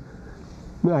theatromania.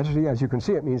 Actually, as you can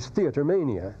see, it means theater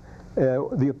mania.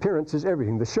 The appearance is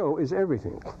everything. The show is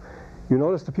everything. You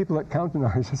notice the people that count in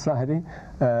our society,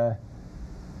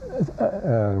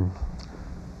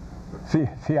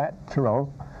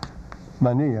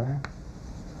 theatromania,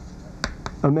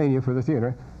 a mania for the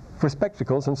theater, for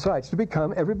spectacles and sights.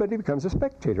 Everybody becomes a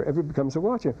spectator. Everybody becomes a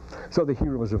watcher. So the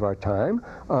heroes of our time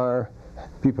are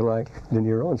people like De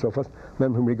Niro and so forth,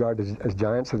 men whom regarded as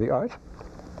giants of the art.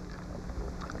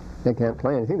 They can't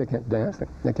play anything, they can't dance,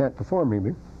 they can't perform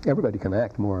really. Everybody can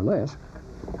act more or less.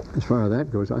 As far as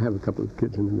that goes, I have a couple of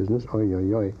kids in the business, oi,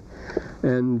 oi, oi.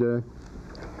 And,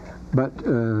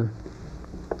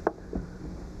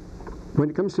 when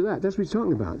it comes to that, that's what he's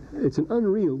talking about. It's an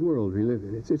unreal world we live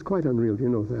in. It's quite unreal, you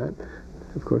know that.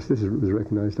 Of course, this was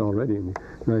recognized already in the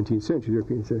 19th century.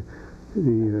 Europeans, the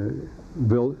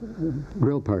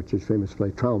Grillparts, his famous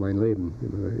play, Traum ein Leben.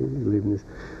 Leben is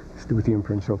with the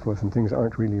emperor and so forth, and things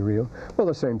aren't really real. Well,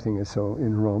 the same thing is so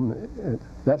in Rome.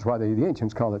 That's why the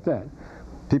ancients call it that.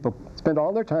 People spent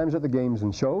all their times at the games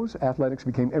and shows. Athletics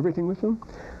became everything with them.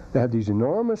 They had these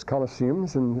enormous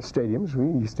coliseums and stadiums.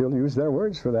 We still use their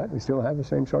words for that. We still have the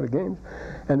same sort of games.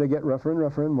 And they get rougher and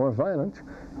rougher and more violent.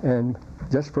 And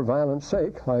just for violence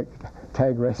sake, like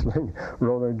tag wrestling,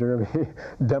 roller derby,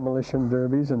 demolition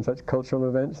derbies, and such cultural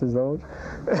events as those.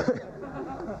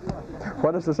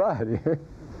 What a society.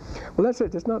 Well, that's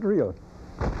it. It's not real.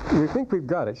 We think we've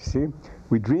got it, you see.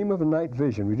 We dream of a night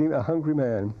vision. We dream of a hungry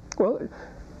man. Well,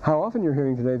 how often you're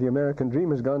hearing today the American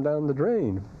dream has gone down the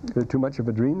drain. Is it too much of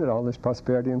a dream that all this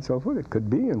prosperity and so forth? It could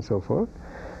be and so forth.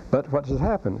 But what has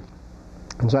happened?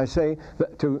 As I say,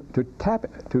 that to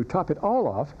top it all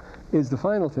off is the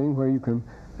final thing where you can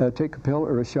take a pill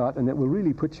or a shot and it will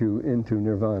really put you into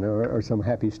nirvana or some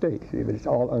happy state. See, but it's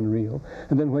all unreal.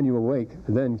 And then when you awake,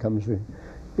 then comes the,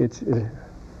 it's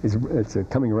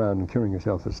coming around and curing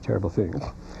yourself is a terrible thing.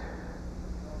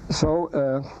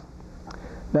 So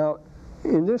now,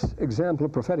 in this example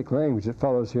of prophetic language that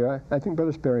follows here, I think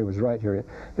Brother Sperry was right here.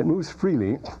 It moves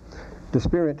freely. The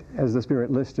Spirit, as the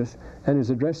Spirit listeth, and is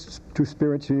addressed to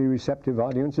spiritually receptive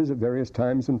audiences at various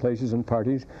times and places and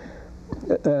parties.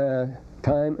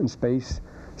 Time and space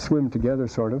swim together,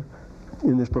 sort of,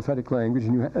 in this prophetic language.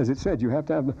 And you, as it said, you have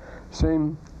to have the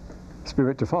same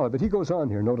Spirit to follow. But he goes on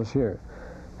here, notice here.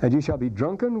 And ye shall be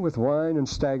drunken with wine and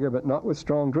stagger, but not with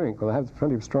strong drink. Well, I have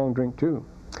plenty of strong drink too.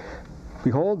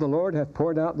 Behold, the Lord hath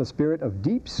poured out the spirit of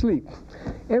deep sleep.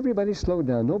 Everybody's slowed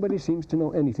down. Nobody seems to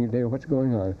know anything today or what's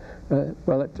going on.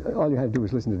 All you had to do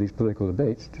was listen to these political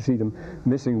debates to see them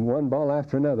missing one ball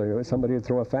after another. Somebody would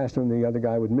throw a fast one, the other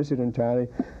guy would miss it entirely.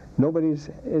 Nobody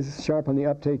is sharp on the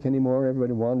uptake anymore.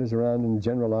 Everybody wanders around and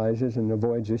generalizes and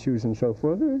avoids issues and so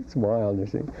forth. It's wild, you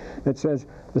see. It says,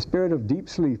 the spirit of deep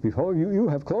sleep, behold, you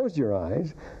have closed your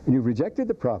eyes, and you've rejected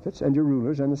the prophets and your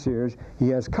rulers and the seers. He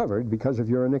has covered because of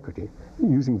your iniquity.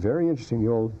 Using very interesting, the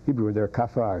old Hebrew word there,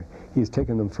 kafar. He's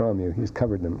taken them from you. He's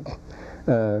covered them.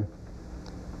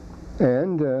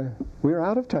 We're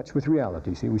out of touch with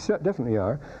reality. See, we definitely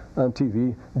are on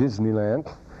TV,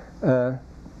 Disneyland.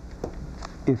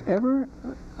 If ever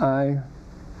I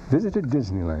visited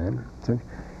Disneyland,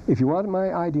 if you wanted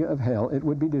my idea of hell, it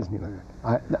would be Disneyland.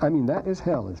 I mean, that is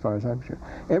hell as far as I'm sure.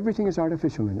 Everything is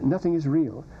artificial in it. Nothing is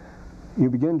real.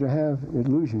 You begin to have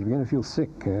illusions. You begin to feel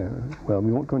sick. Well,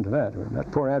 we won't go into that.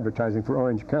 That poor advertising for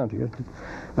Orange County.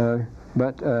 And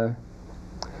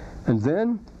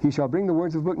then he shall bring the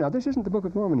words of a book. Now, this isn't the Book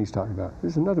of Mormon he's talking about.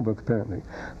 This is another book, apparently.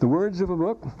 The words of a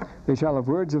book, they shall have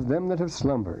words of them that have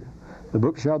slumbered. The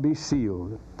book shall be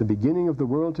sealed, the beginning of the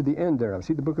world to the end thereof.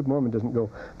 See, the Book of Mormon doesn't go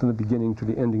from the beginning to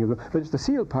the ending of the... But it's the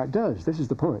sealed part does. This is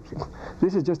the point.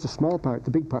 This is just a small part.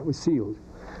 The big part was sealed.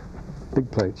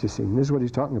 Big plates, you see. And this is what he's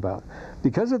talking about.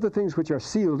 Because of the things which are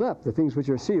sealed up, the things which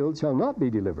are sealed shall not be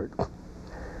delivered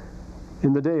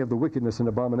in the day of the wickedness and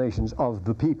abominations of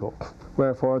the people.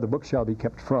 Wherefore the book shall be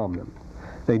kept from them.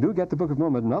 They do get the Book of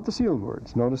Mormon, not the sealed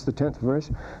words. Notice the 10th verse.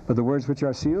 But the words which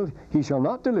are sealed, he shall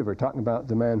not deliver. Talking about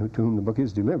the man to whom the book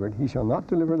is delivered. He shall not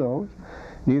deliver those.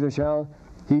 Neither shall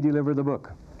he deliver the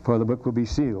book. For the book will be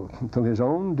sealed until his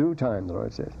own due time, the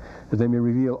Lord says, that they may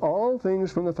reveal all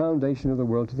things from the foundation of the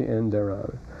world to the end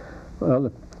thereof. Well,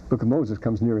 the Book of Moses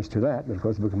comes nearest to that. But of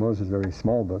course, the Book of Moses is a very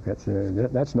small book. That's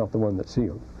not the one that's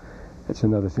sealed. It's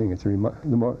another thing. It's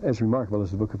as remarkable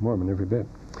as the Book of Mormon, every bit.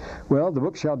 Well, the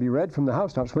book shall be read from the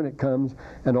housetops when it comes,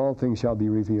 and all things shall be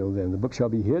revealed then. The book shall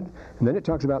be hid, and then it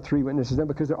talks about 3 witnesses then,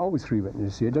 because there are always 3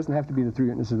 witnesses. See, it doesn't have to be the 3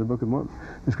 witnesses of the Book of Mormon.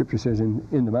 The Scripture says, in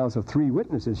the mouths of 3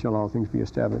 witnesses shall all things be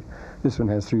established. This one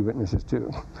has 3 witnesses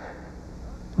too.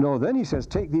 No, then he says,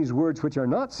 take these words which are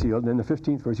not sealed. And in the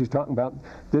 15th verse, he's talking about,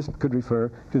 this could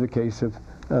refer to the case of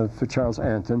Charles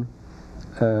Anthon,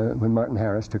 when Martin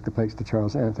Harris took the place to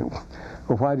Charles Anthon.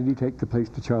 Well, why did he take the place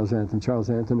to Charles Anthon? Charles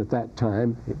Anthon at that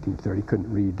time, 1830,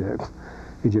 couldn't read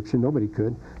Egyptian. Nobody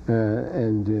could.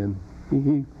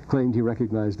 He claimed he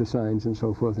recognized the signs and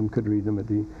so forth and could read them.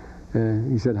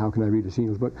 He said, how can I read a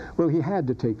sealed book? Well, he had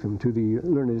to take them to the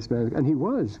learnedest man, and he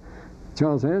was.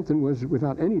 Charles Anthon was,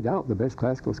 without any doubt, the best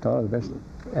classical scholar, the best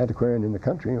antiquarian in the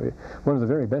country, one of the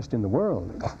very best in the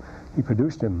world. He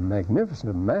produced a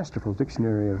magnificent, masterful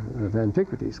dictionary of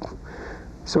antiquities.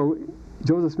 So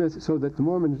Joseph Smith, so that the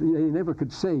Mormons, they never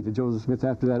could say to Joseph Smith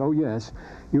after that, oh yes,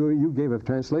 you gave a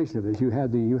translation of this, you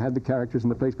had the characters in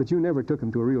the place, but you never took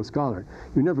him to a real scholar.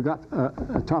 You never got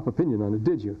a top opinion on it,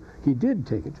 did you? He did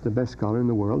take it to the best scholar in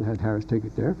the world, had Harris take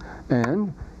it there,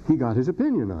 and he got his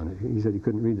opinion on it. He said he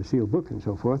couldn't read the sealed book and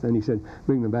so forth, and he said,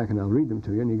 bring them back and I'll read them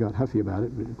to you, and he got huffy about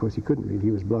it, but of course he couldn't read,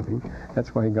 he was bluffing.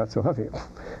 That's why he got so huffy.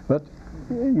 But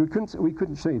we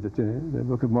couldn't say that the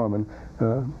Book of Mormon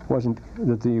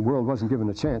that the world wasn't given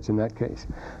a chance in that case.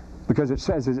 Because it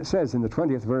says, as it says in the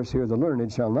 20th verse here, the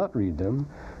learned shall not read them.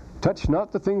 Touch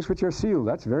not the things which are sealed.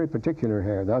 That's very particular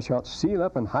here. Thou shalt seal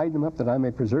up and hide them up, that I may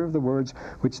preserve the words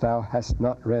which thou hast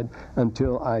not read,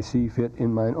 until I see fit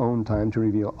in mine own time to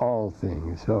reveal all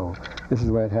things. So this is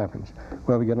the way it happens.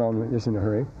 Well, we get on with this in a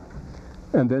hurry.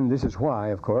 And then this is why,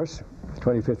 of course, the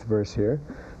 25th verse here.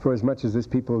 For as much as this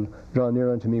people draw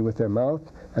near unto me with their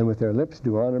mouth, and with their lips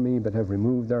do honor me, but have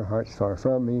removed their hearts far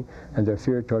from me, and their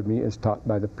fear toward me is taught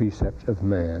by the precepts of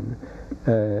man.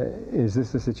 Is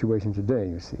this the situation today,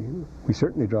 you see? We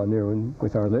certainly draw near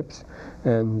with our lips,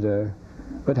 and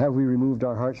but have we removed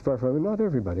our hearts far from him? Not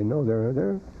everybody. No,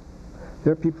 there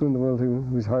are people in the world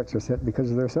whose hearts are set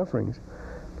because of their sufferings.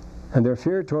 And their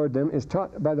fear toward them is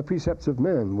taught by the precepts of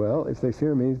men. Well, if they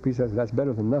fear me, the precepts, that's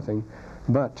better than nothing.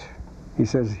 But, he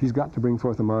says, he's got to bring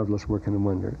forth a marvelous work and a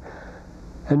wonder.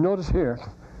 And notice here,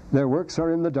 their works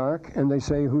are in the dark, and they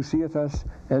say, who seeth us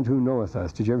and who knoweth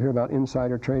us? Did you ever hear about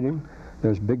insider trading?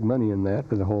 There's big money in that,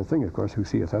 but the whole thing, of course, who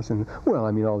seeth us? And, well,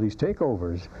 I mean, all these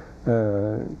takeovers,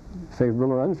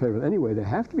 favorable or unfavorable. Anyway, they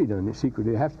have to be done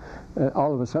secretly. They have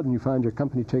all of a sudden you find your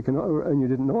company taken over and you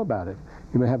didn't know about it.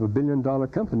 You may have $1 billion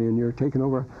company and you're taking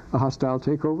over a hostile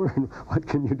takeover, and what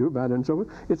can you do about it? And so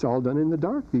it's all done in the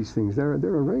dark, these things. They're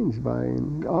arranged by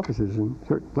offices in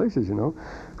certain places, you know.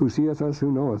 Who seeth us,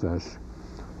 who knoweth us?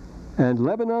 And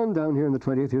Lebanon, down here in the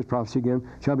 20th, here's prophecy again,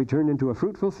 shall be turned into a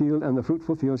fruitful field, and the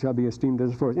fruitful field shall be esteemed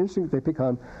as a forest. Interesting that they pick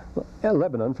on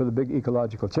Lebanon for the big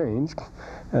ecological change,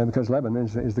 because Lebanon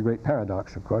is the great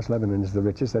paradox, of course. Lebanon is the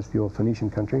richest. That's the old Phoenician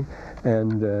country,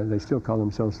 and they still call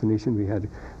themselves Phoenician. We had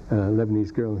a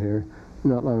Lebanese girl here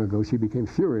not long ago. She became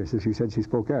furious as she said she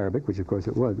spoke Arabic, which of course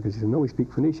it was, because she said, no, we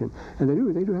speak Phoenician. And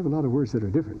they do have a lot of words that are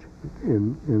different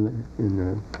in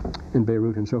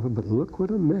Beirut and so forth, but look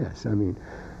what a mess. I mean,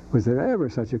 was there ever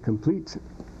such a complete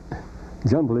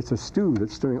jumble? It's a stew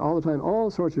that's stirring all the time, all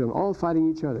sorts of them, all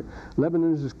fighting each other.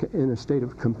 Lebanon is in a state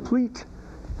of complete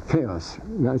chaos.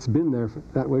 Now, it's been there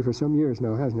that way for some years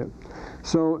now, hasn't it?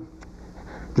 So,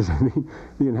 does that mean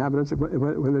the inhabitants,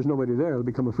 when there's nobody there, it'll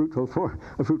become a fruitful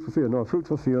field? No, a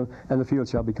fruitful field, and the field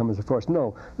shall become as a forest.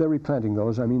 No, they're replanting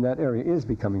those. I mean, that area is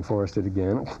becoming forested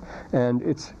again, and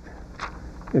it's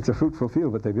a fruitful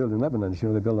field, but they build in Lebanon. You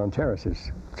know, they build on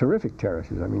terraces, terrific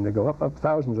terraces. I mean, they go up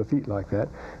thousands of feet like that,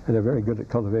 and they're very good at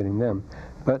cultivating them.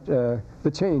 But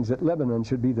the change, that Lebanon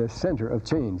should be the center of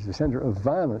change, the center of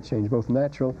violent change, both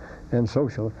natural and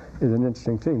social, is an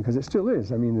interesting thing, because it still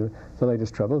is. I mean, the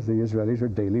latest troubles, the Israelis are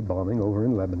daily bombing over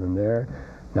in Lebanon there,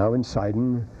 now in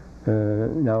Sidon,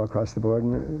 now across the board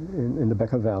in the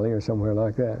Bekaa Valley or somewhere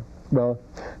like that. Well,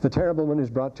 the terrible one is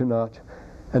brought to naught,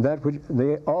 and that which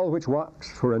all which watch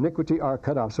for iniquity are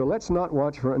cut off. So let's not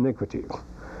watch for iniquity.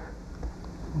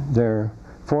 There are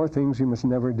 4 things you must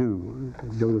never do.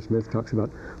 Joseph Smith talks about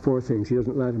 4 things. He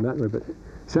doesn't write them that way, but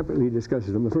separately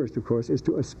discusses them. The first, of course, is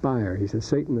to aspire. He says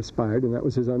Satan aspired, and that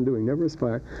was his undoing. Never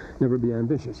aspire, never be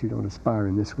ambitious. You don't aspire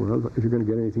in this world, but if you're going to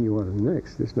get anything you want in the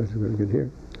next, there's nothing very good here.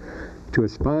 To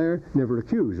aspire, never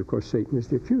accuse. Of course, Satan is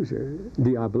the accuser.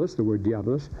 Diabolus, the word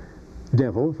diabolus,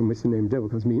 devil, from which the name devil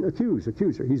comes, mean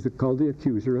accuser. He's called the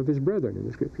accuser of his brethren in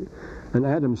the Scripture. And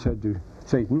Adam said to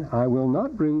Satan, I will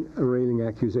not bring a railing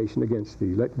accusation against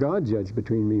thee. Let God judge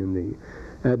between me and thee.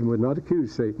 Adam would not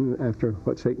accuse Satan after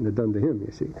what Satan had done to him,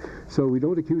 you see. So we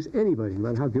don't accuse anybody, no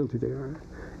matter how guilty they are.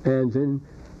 And then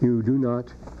you do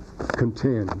not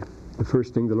contend. The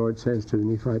first thing the Lord says to the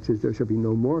Nephites is, there shall be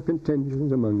no more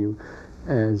contentions among you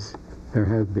as there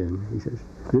have been. He says,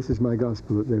 this is my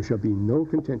gospel, that there shall be no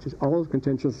contentions. All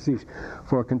contentions cease.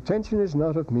 For contention is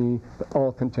not of me, but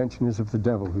all contention is of the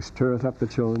devil, who stirreth up the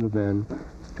children of men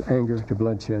to anger, to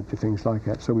bloodshed, to things like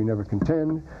that. So we never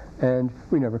contend, and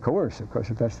we never coerce, of course,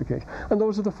 if that's the case. And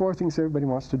those are the 4 things everybody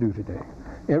wants to do today.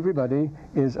 Everybody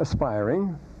is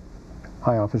aspiring,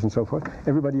 high office and so forth.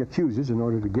 Everybody accuses in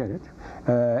order to get it.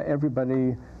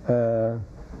 Everybody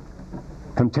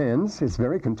contends. It's a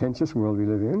very contentious world we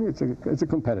live in. It's a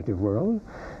competitive world.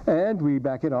 And we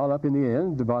back it all up in the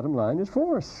end. The bottom line is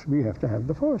force. We have to have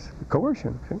the force, the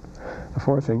coercion. See? The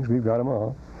 4 things, we've got them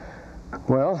all.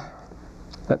 Well,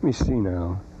 let me see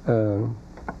now.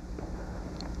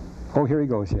 Oh, here he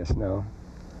goes, yes, now.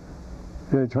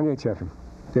 The 28th chapter.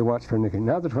 They watch for iniquity.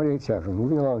 Now the 28th chapter.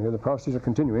 Moving along here, the prophecies are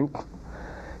continuing.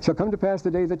 Shall come to pass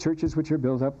the day the churches which are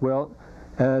built up, well,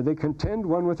 they contend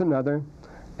one with another,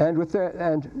 and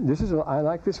this is, I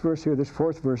like this verse here, this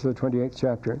 4th verse of the 28th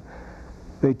chapter.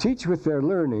 They teach with their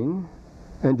learning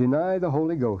and deny the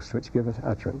Holy Ghost, which giveth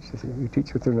utterance. You see, you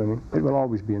teach with their learning. It will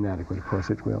always be inadequate, of course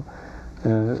it will.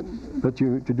 But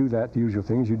to do that, the usual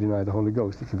thing is you deny the Holy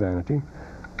Ghost. It's a vanity.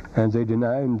 And they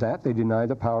deny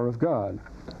the power of God.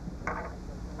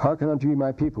 Hearken unto ye,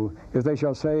 my people. If they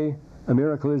shall say, a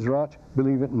miracle is wrought,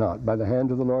 believe it not. By the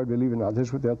hand of the Lord, believe it not. This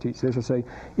is what they'll teach. They shall say,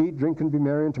 eat, drink, and be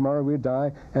merry, and tomorrow we'll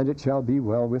die, and it shall be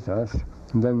well with us.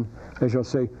 And then they shall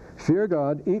say, fear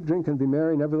God, eat, drink, and be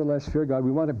merry, nevertheless fear God.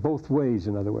 We want it both ways,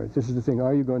 in other words. This is the thing.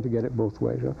 Are you going to get it both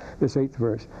ways? This 8th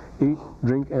verse. Eat,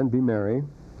 drink, and be merry.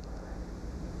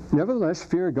 Nevertheless,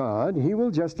 fear God. He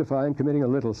will justify in committing a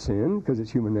little sin, because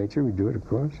it's human nature. We do it, of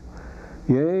course.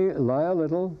 Yea, lie a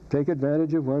little, take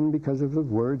advantage of one because of the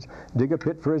words, dig a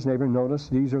pit for his neighbor. Notice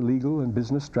these are legal and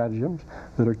business stratagems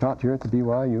that are taught here at the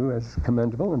BYU as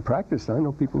commendable and practiced. I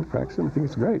know people who practice them and think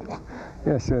it's great.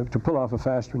 Yes, to pull off a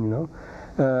fast one, you know.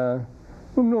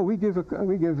 Well, no, we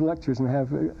give lectures and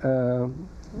have,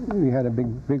 we had a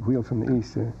big wheel from the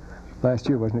east last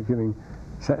year, wasn't it, giving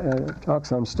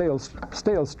talks on stale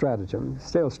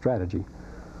strategy.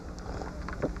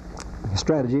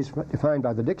 Strategy is defined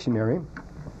by the dictionary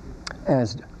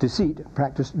as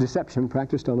deception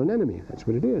practiced on an enemy. That's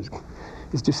what it is.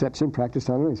 It's deception practiced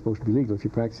on an enemy. It's supposed to be legal if you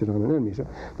practice it on an enemy. So,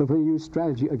 but when you use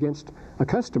strategy against a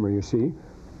customer, you see,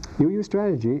 you use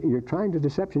strategy, you're trying to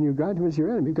deception, you regard him as your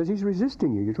enemy because he's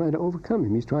resisting you. You're trying to overcome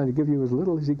him. He's trying to give you as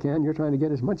little as he can. You're trying to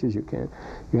get as much as you can.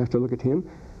 You have to look at him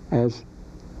as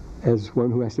one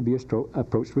who has to be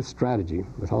approached with strategy,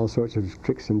 with all sorts of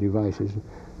tricks and devices.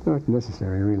 Not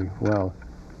necessary, really. Well,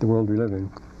 the world we live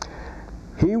in.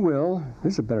 He will,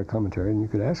 this is a better commentary than you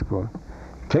could ask for,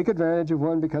 take advantage of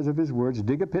one because of his words,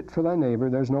 dig a pit for thy neighbor,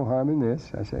 there's no harm in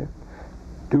this, I say.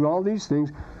 Do all these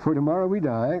things, for tomorrow we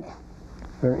die.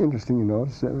 Very interesting, you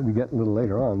notice, that we get a little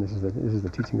later on. This is the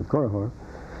teaching of Korihor.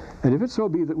 And if it so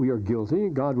be that we are guilty,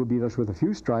 God will beat us with a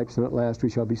few stripes, and at last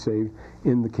we shall be saved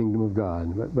in the kingdom of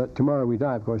God. But tomorrow we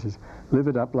die, of course, is live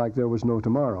it up like there was no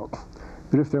tomorrow.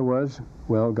 But if there was,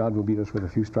 well, God will beat us with a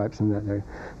few stripes in that day.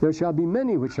 There shall be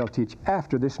many which shall teach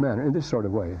after this manner, in this sort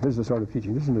of way. This is the sort of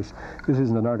teaching. This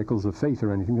isn't an articles of faith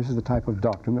or anything. This is the type of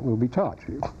doctrine that will be taught.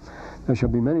 There shall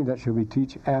be many that shall be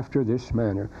teach after this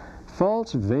manner.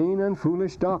 False, vain, and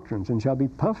foolish doctrines, and shall be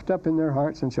puffed up in their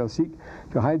hearts, and shall seek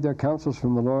to hide their counsels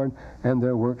from the Lord, and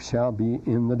their works shall be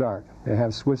in the dark. They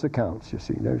have Swiss accounts, you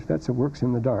see. That's the works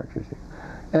in the dark, you see.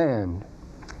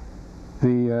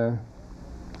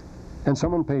 And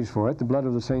someone pays for it, the blood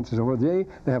of the saints is over. They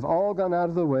have all gone out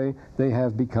of the way, they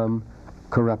have become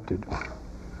corrupted.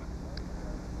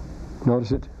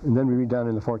 Notice it, and then we read down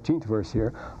in the 14th verse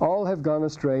here. All have gone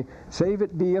astray, save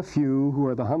it be a few who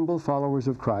are the humble followers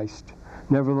of Christ.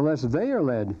 Nevertheless, they are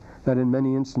led, that in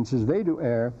many instances they do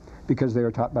err, because they are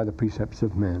taught by the precepts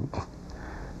of men.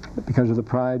 Because of the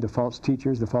pride, the false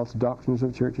teachers, the false doctrines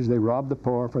of churches, they rob the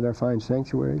poor for their fine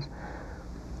sanctuaries,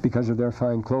 because of their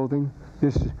fine clothing.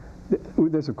 This,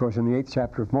 of course, in the 8th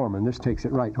chapter of Mormon, this takes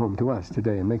it right home to us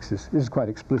today and makes this is quite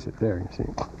explicit there, you see.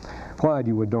 Why do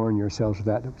you adorn yourselves with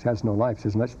that which has no life? It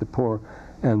says, let the poor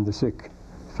and the sick,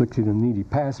 afflicted and needy,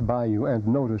 pass by you and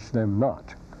notice them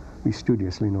not. We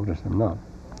studiously notice them not.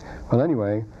 Well,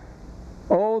 anyway,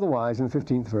 oh, the wise in the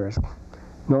 15th verse.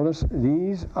 Notice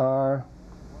these are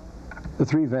the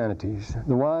three vanities,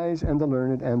 the wise and the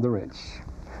learned and the rich.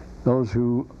 Those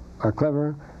who are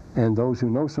clever and those who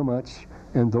know so much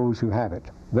and those who have it.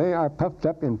 They are puffed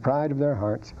up in pride of their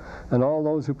hearts, and all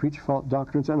those who preach false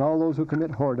doctrines, and all those who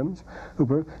commit whoredoms.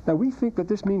 Now, we think that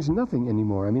this means nothing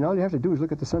anymore. I mean, all you have to do is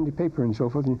look at the Sunday paper and so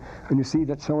forth, and you see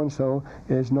that so-and-so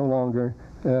is no longer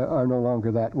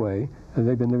that way.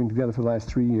 They've been living together for the last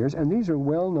 3 years, and these are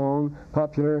well-known,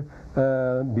 popular,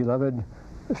 beloved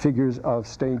figures of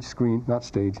screen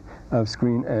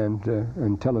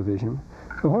and television.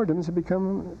 The whoredoms have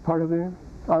become part of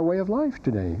our way of life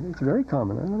today. It's very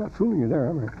common. I'm not fooling you there,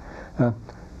 am I?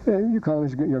 You call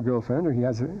him your girlfriend, or he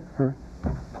has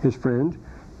his friend,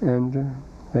 and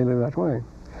they live that way.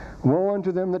 Woe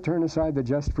unto them that turn aside the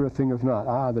just for a thing of naught.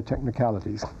 Ah, the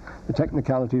technicalities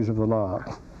of the law.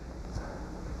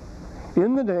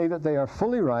 In the day that they are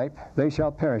fully ripe, they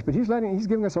shall perish. But he's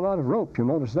giving us a lot of rope, you'll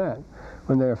notice that.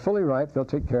 When they are fully ripe, they'll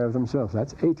take care of themselves.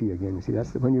 That's 80 again, you see.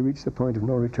 That's when you reach the point of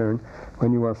no return,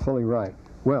 when you are fully ripe.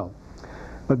 Well,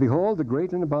 but behold, the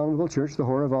great and abominable church, the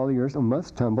whore of all the earth,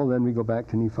 must tumble. Then we go back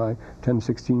to Nephi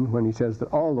 10:16, when he says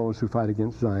that all those who fight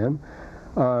against Zion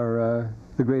are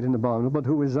the great and abominable. But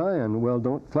who is Zion? Well,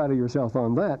 don't flatter yourself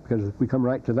on that, because we come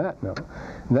right to that now.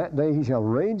 That day he shall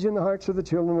rage in the hearts of the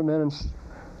children of men and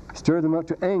stir them up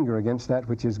to anger against that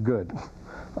which is good.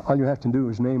 All you have to do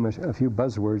is name a few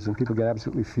buzzwords, and people get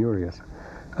absolutely furious.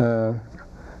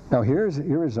 Now here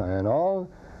is Zion. All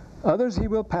others he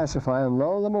will pacify and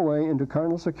lull them away into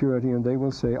carnal security, and they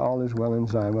will say, all is well in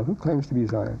Zion. Well, who claims to be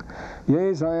Zion?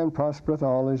 Yea, Zion prospereth,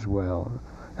 all is well.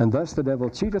 And thus the devil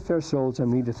cheateth their souls and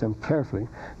leadeth them carefully.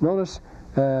 Notice,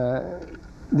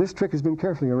 this trick has been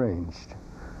carefully arranged.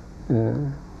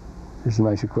 There's a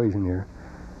nice equation here.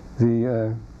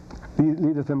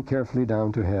 Leadeth them carefully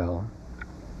down to hell.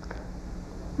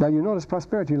 Now you notice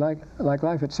prosperity, like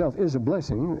life itself, is a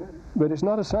blessing. but it's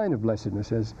not a sign of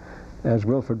blessedness, as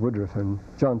Wilford Woodruff and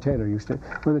John Taylor used to.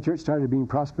 When the church started being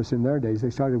prosperous in their days,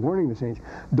 they started warning the saints,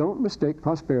 don't mistake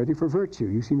prosperity for virtue.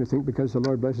 You seem to think because the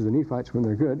Lord blesses the Nephites when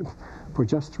they're good, for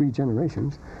just 3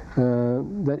 generations,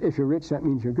 that if you're rich, that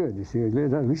means you're good. You see, at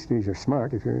least means you're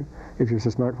smart. If you're so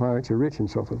smart, why aren't you rich and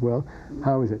so forth? Well,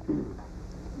 how is it?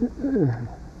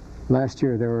 Last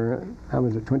year there were, how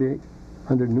was it,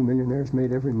 2,800 new millionaires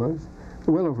made every month?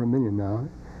 Well over 1 million now.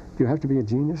 Do you have to be a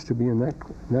genius to be in that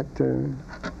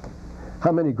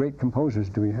how many great composers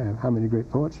do we have? How many great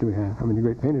poets do we have? How many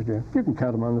great painters do we have? You can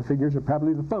count them on the fingers of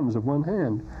probably the thumbs of one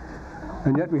hand.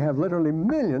 And yet we have literally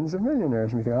millions of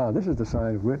millionaires. And we think, this is the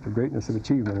sign of wit, the greatness of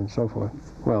achievement, and so forth.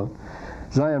 Well,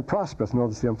 Zion prospereth,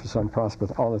 notice the emphasis on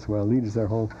prospereth, all is well, leads their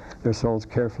souls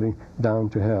carefully down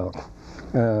to hell.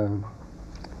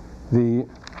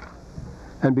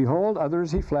 And behold,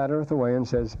 others he flattereth away and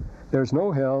says, there's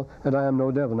no hell, and I am no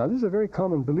devil. Now, this is a very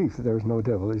common belief that there is no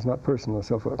devil. He's not personal and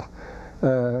so forth.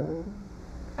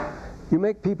 You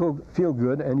make people feel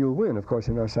good, and you'll win, of course,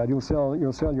 in our side. You'll sell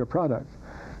your product.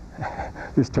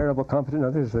 This terrible competition.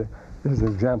 Now, this is an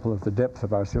example of the depth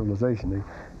of our civilization.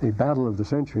 The battle of the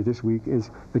century this week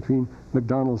is between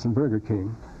McDonald's and Burger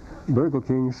King. Burger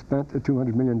King spent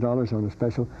 $200 million on a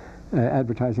special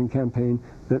advertising campaign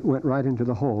that went right into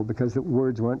the hole because the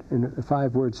words weren't in a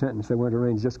 5-word sentence. They weren't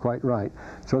arranged just quite right.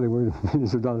 So they were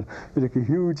millions of dollars. It took a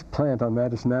huge plant on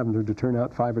Madison Avenue to turn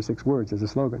out 5 or 6 words as a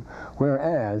slogan.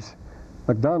 Whereas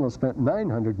McDonald's spent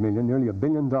 $900 million, nearly $1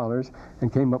 billion,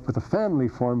 and came up with a family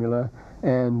formula,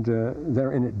 and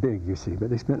they're in it big, you see. But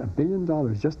they spent $1 billion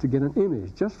just to get an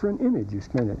image. Just for an image you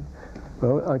spent it.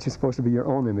 Well, aren't you supposed to be your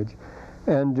own image?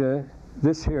 And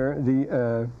this here,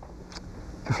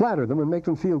 to flatter them and make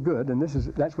them feel good, and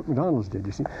that's what McDonald's did,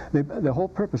 you see. The whole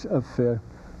purpose of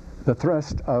the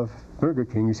thrust of Burger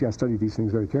King, you see, I studied these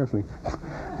things very carefully.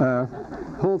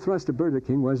 Whole thrust of Burger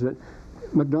King was that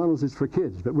McDonald's is for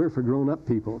kids, but we're for grown-up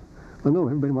people. Well, no,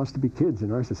 everybody wants to be kids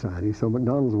in our society, so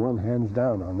McDonald's won hands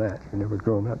down on that. They're never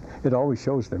grown up. It always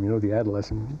shows them, you know, the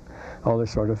adolescent, all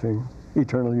this sort of thing,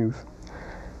 eternal youth.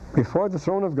 Before the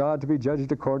throne of God to be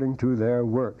judged according to their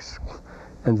works,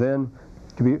 and then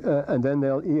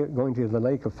they'll go into the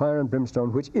lake of fire and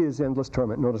brimstone, which is endless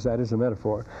torment. Notice that is a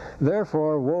metaphor.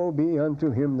 Therefore, woe be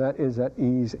unto him that is at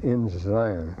ease in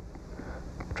Zion.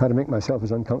 Try to make myself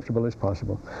as uncomfortable as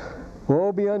possible.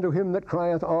 Woe be unto him that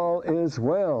crieth, all is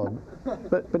well.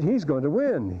 But he's going to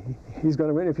win. He's going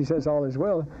to win if he says all is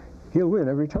well. He'll win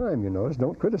every time, you notice.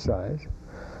 Don't criticize.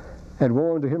 And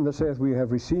woe unto him that saith, we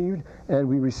have received, and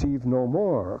we receive no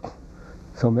more.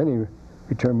 So many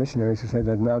returned missionaries who say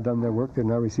they've now done their work, they've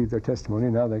now received their testimony,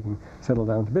 now they can settle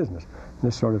down to business.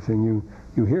 This sort of thing,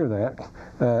 you hear that.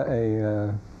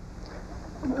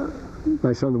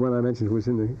 My son, the one I mentioned, who was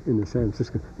in the San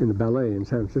Francisco, in the ballet in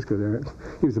San Francisco there,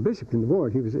 he was a bishop in the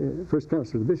ward. He was first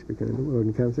counselor of the bishopric in the ward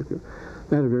in San Francisco.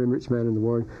 They had a very rich man in the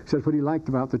ward. Said what he liked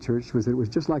about the church was that it was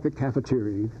just like a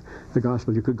cafeteria, the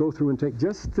gospel. You could go through and take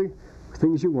just the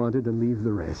things you wanted and leave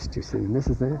the rest, you see. And this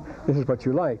is what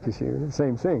you like, you see. The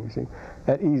same thing, you see.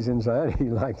 At ease in Zion, he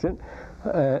liked it.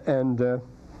 But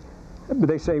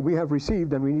they say, we have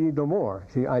received and we need no more.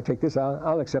 See, I take this,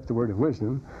 I'll accept the word of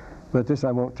wisdom, but this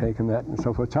I won't take, and that, and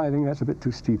so forth. Tithing, that's a bit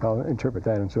too steep. I'll interpret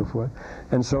that, and so forth.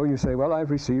 And so you say, well,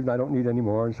 I've received, I don't need any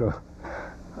more, and so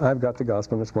I've got the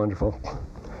gospel, and it's wonderful.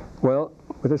 Well,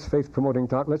 with this faith-promoting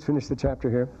talk, let's finish the chapter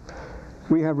here.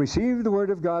 We have received the word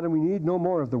of God, and we need no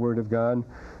more of the word of God,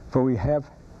 for we have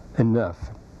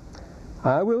enough.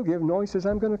 I will give, no, he says,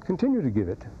 I'm going to continue to give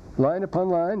it. Line upon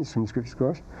line, it's from the Scriptures, of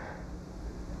course.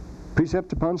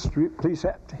 Precept upon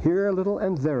precept, here a little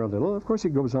and there a little. Of course,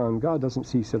 it goes on. God doesn't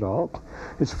cease at all.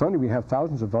 It's funny, we have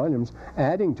thousands of volumes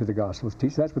adding to the gospel of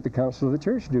teaching. That's what the council of the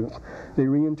church do. They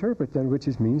reinterpret them, which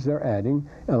means they're adding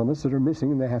elements that are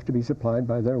missing, and they have to be supplied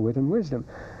by their wit and wisdom.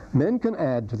 Men can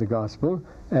add to the gospel,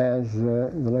 as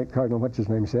the late Cardinal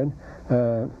what's-his-name said.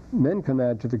 Men can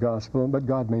add to the gospel, but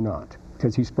God may not,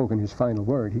 because he's spoken his final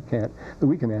word. He can't, but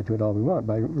we can add to it all we want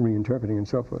by reinterpreting and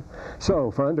so forth.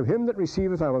 So, for unto him that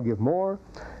receiveth I will give more,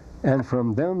 and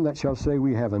from them that shall say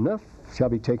we have enough shall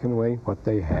be taken away what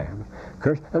they have.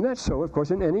 And that's so, of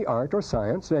course, in any art or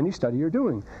science, any study you're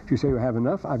doing. If you say you have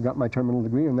enough, I've got my terminal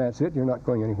degree and that's it, you're not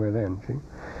going anywhere then. See?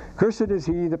 Cursed is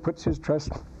he that puts his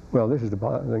trust, well, this is the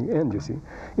end, you see,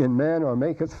 in man, or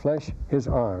maketh flesh his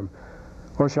arm,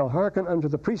 or shall hearken unto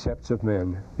the precepts of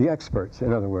men, the experts,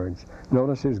 in other words.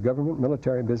 Notice his government,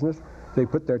 military business. They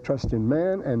put their trust in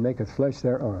man, and maketh flesh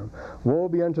their arm. Woe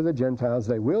be unto the Gentiles,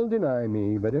 they will deny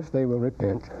me, but if they will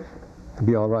repent, it'll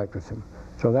be all right with them.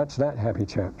 So that's that happy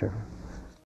chapter.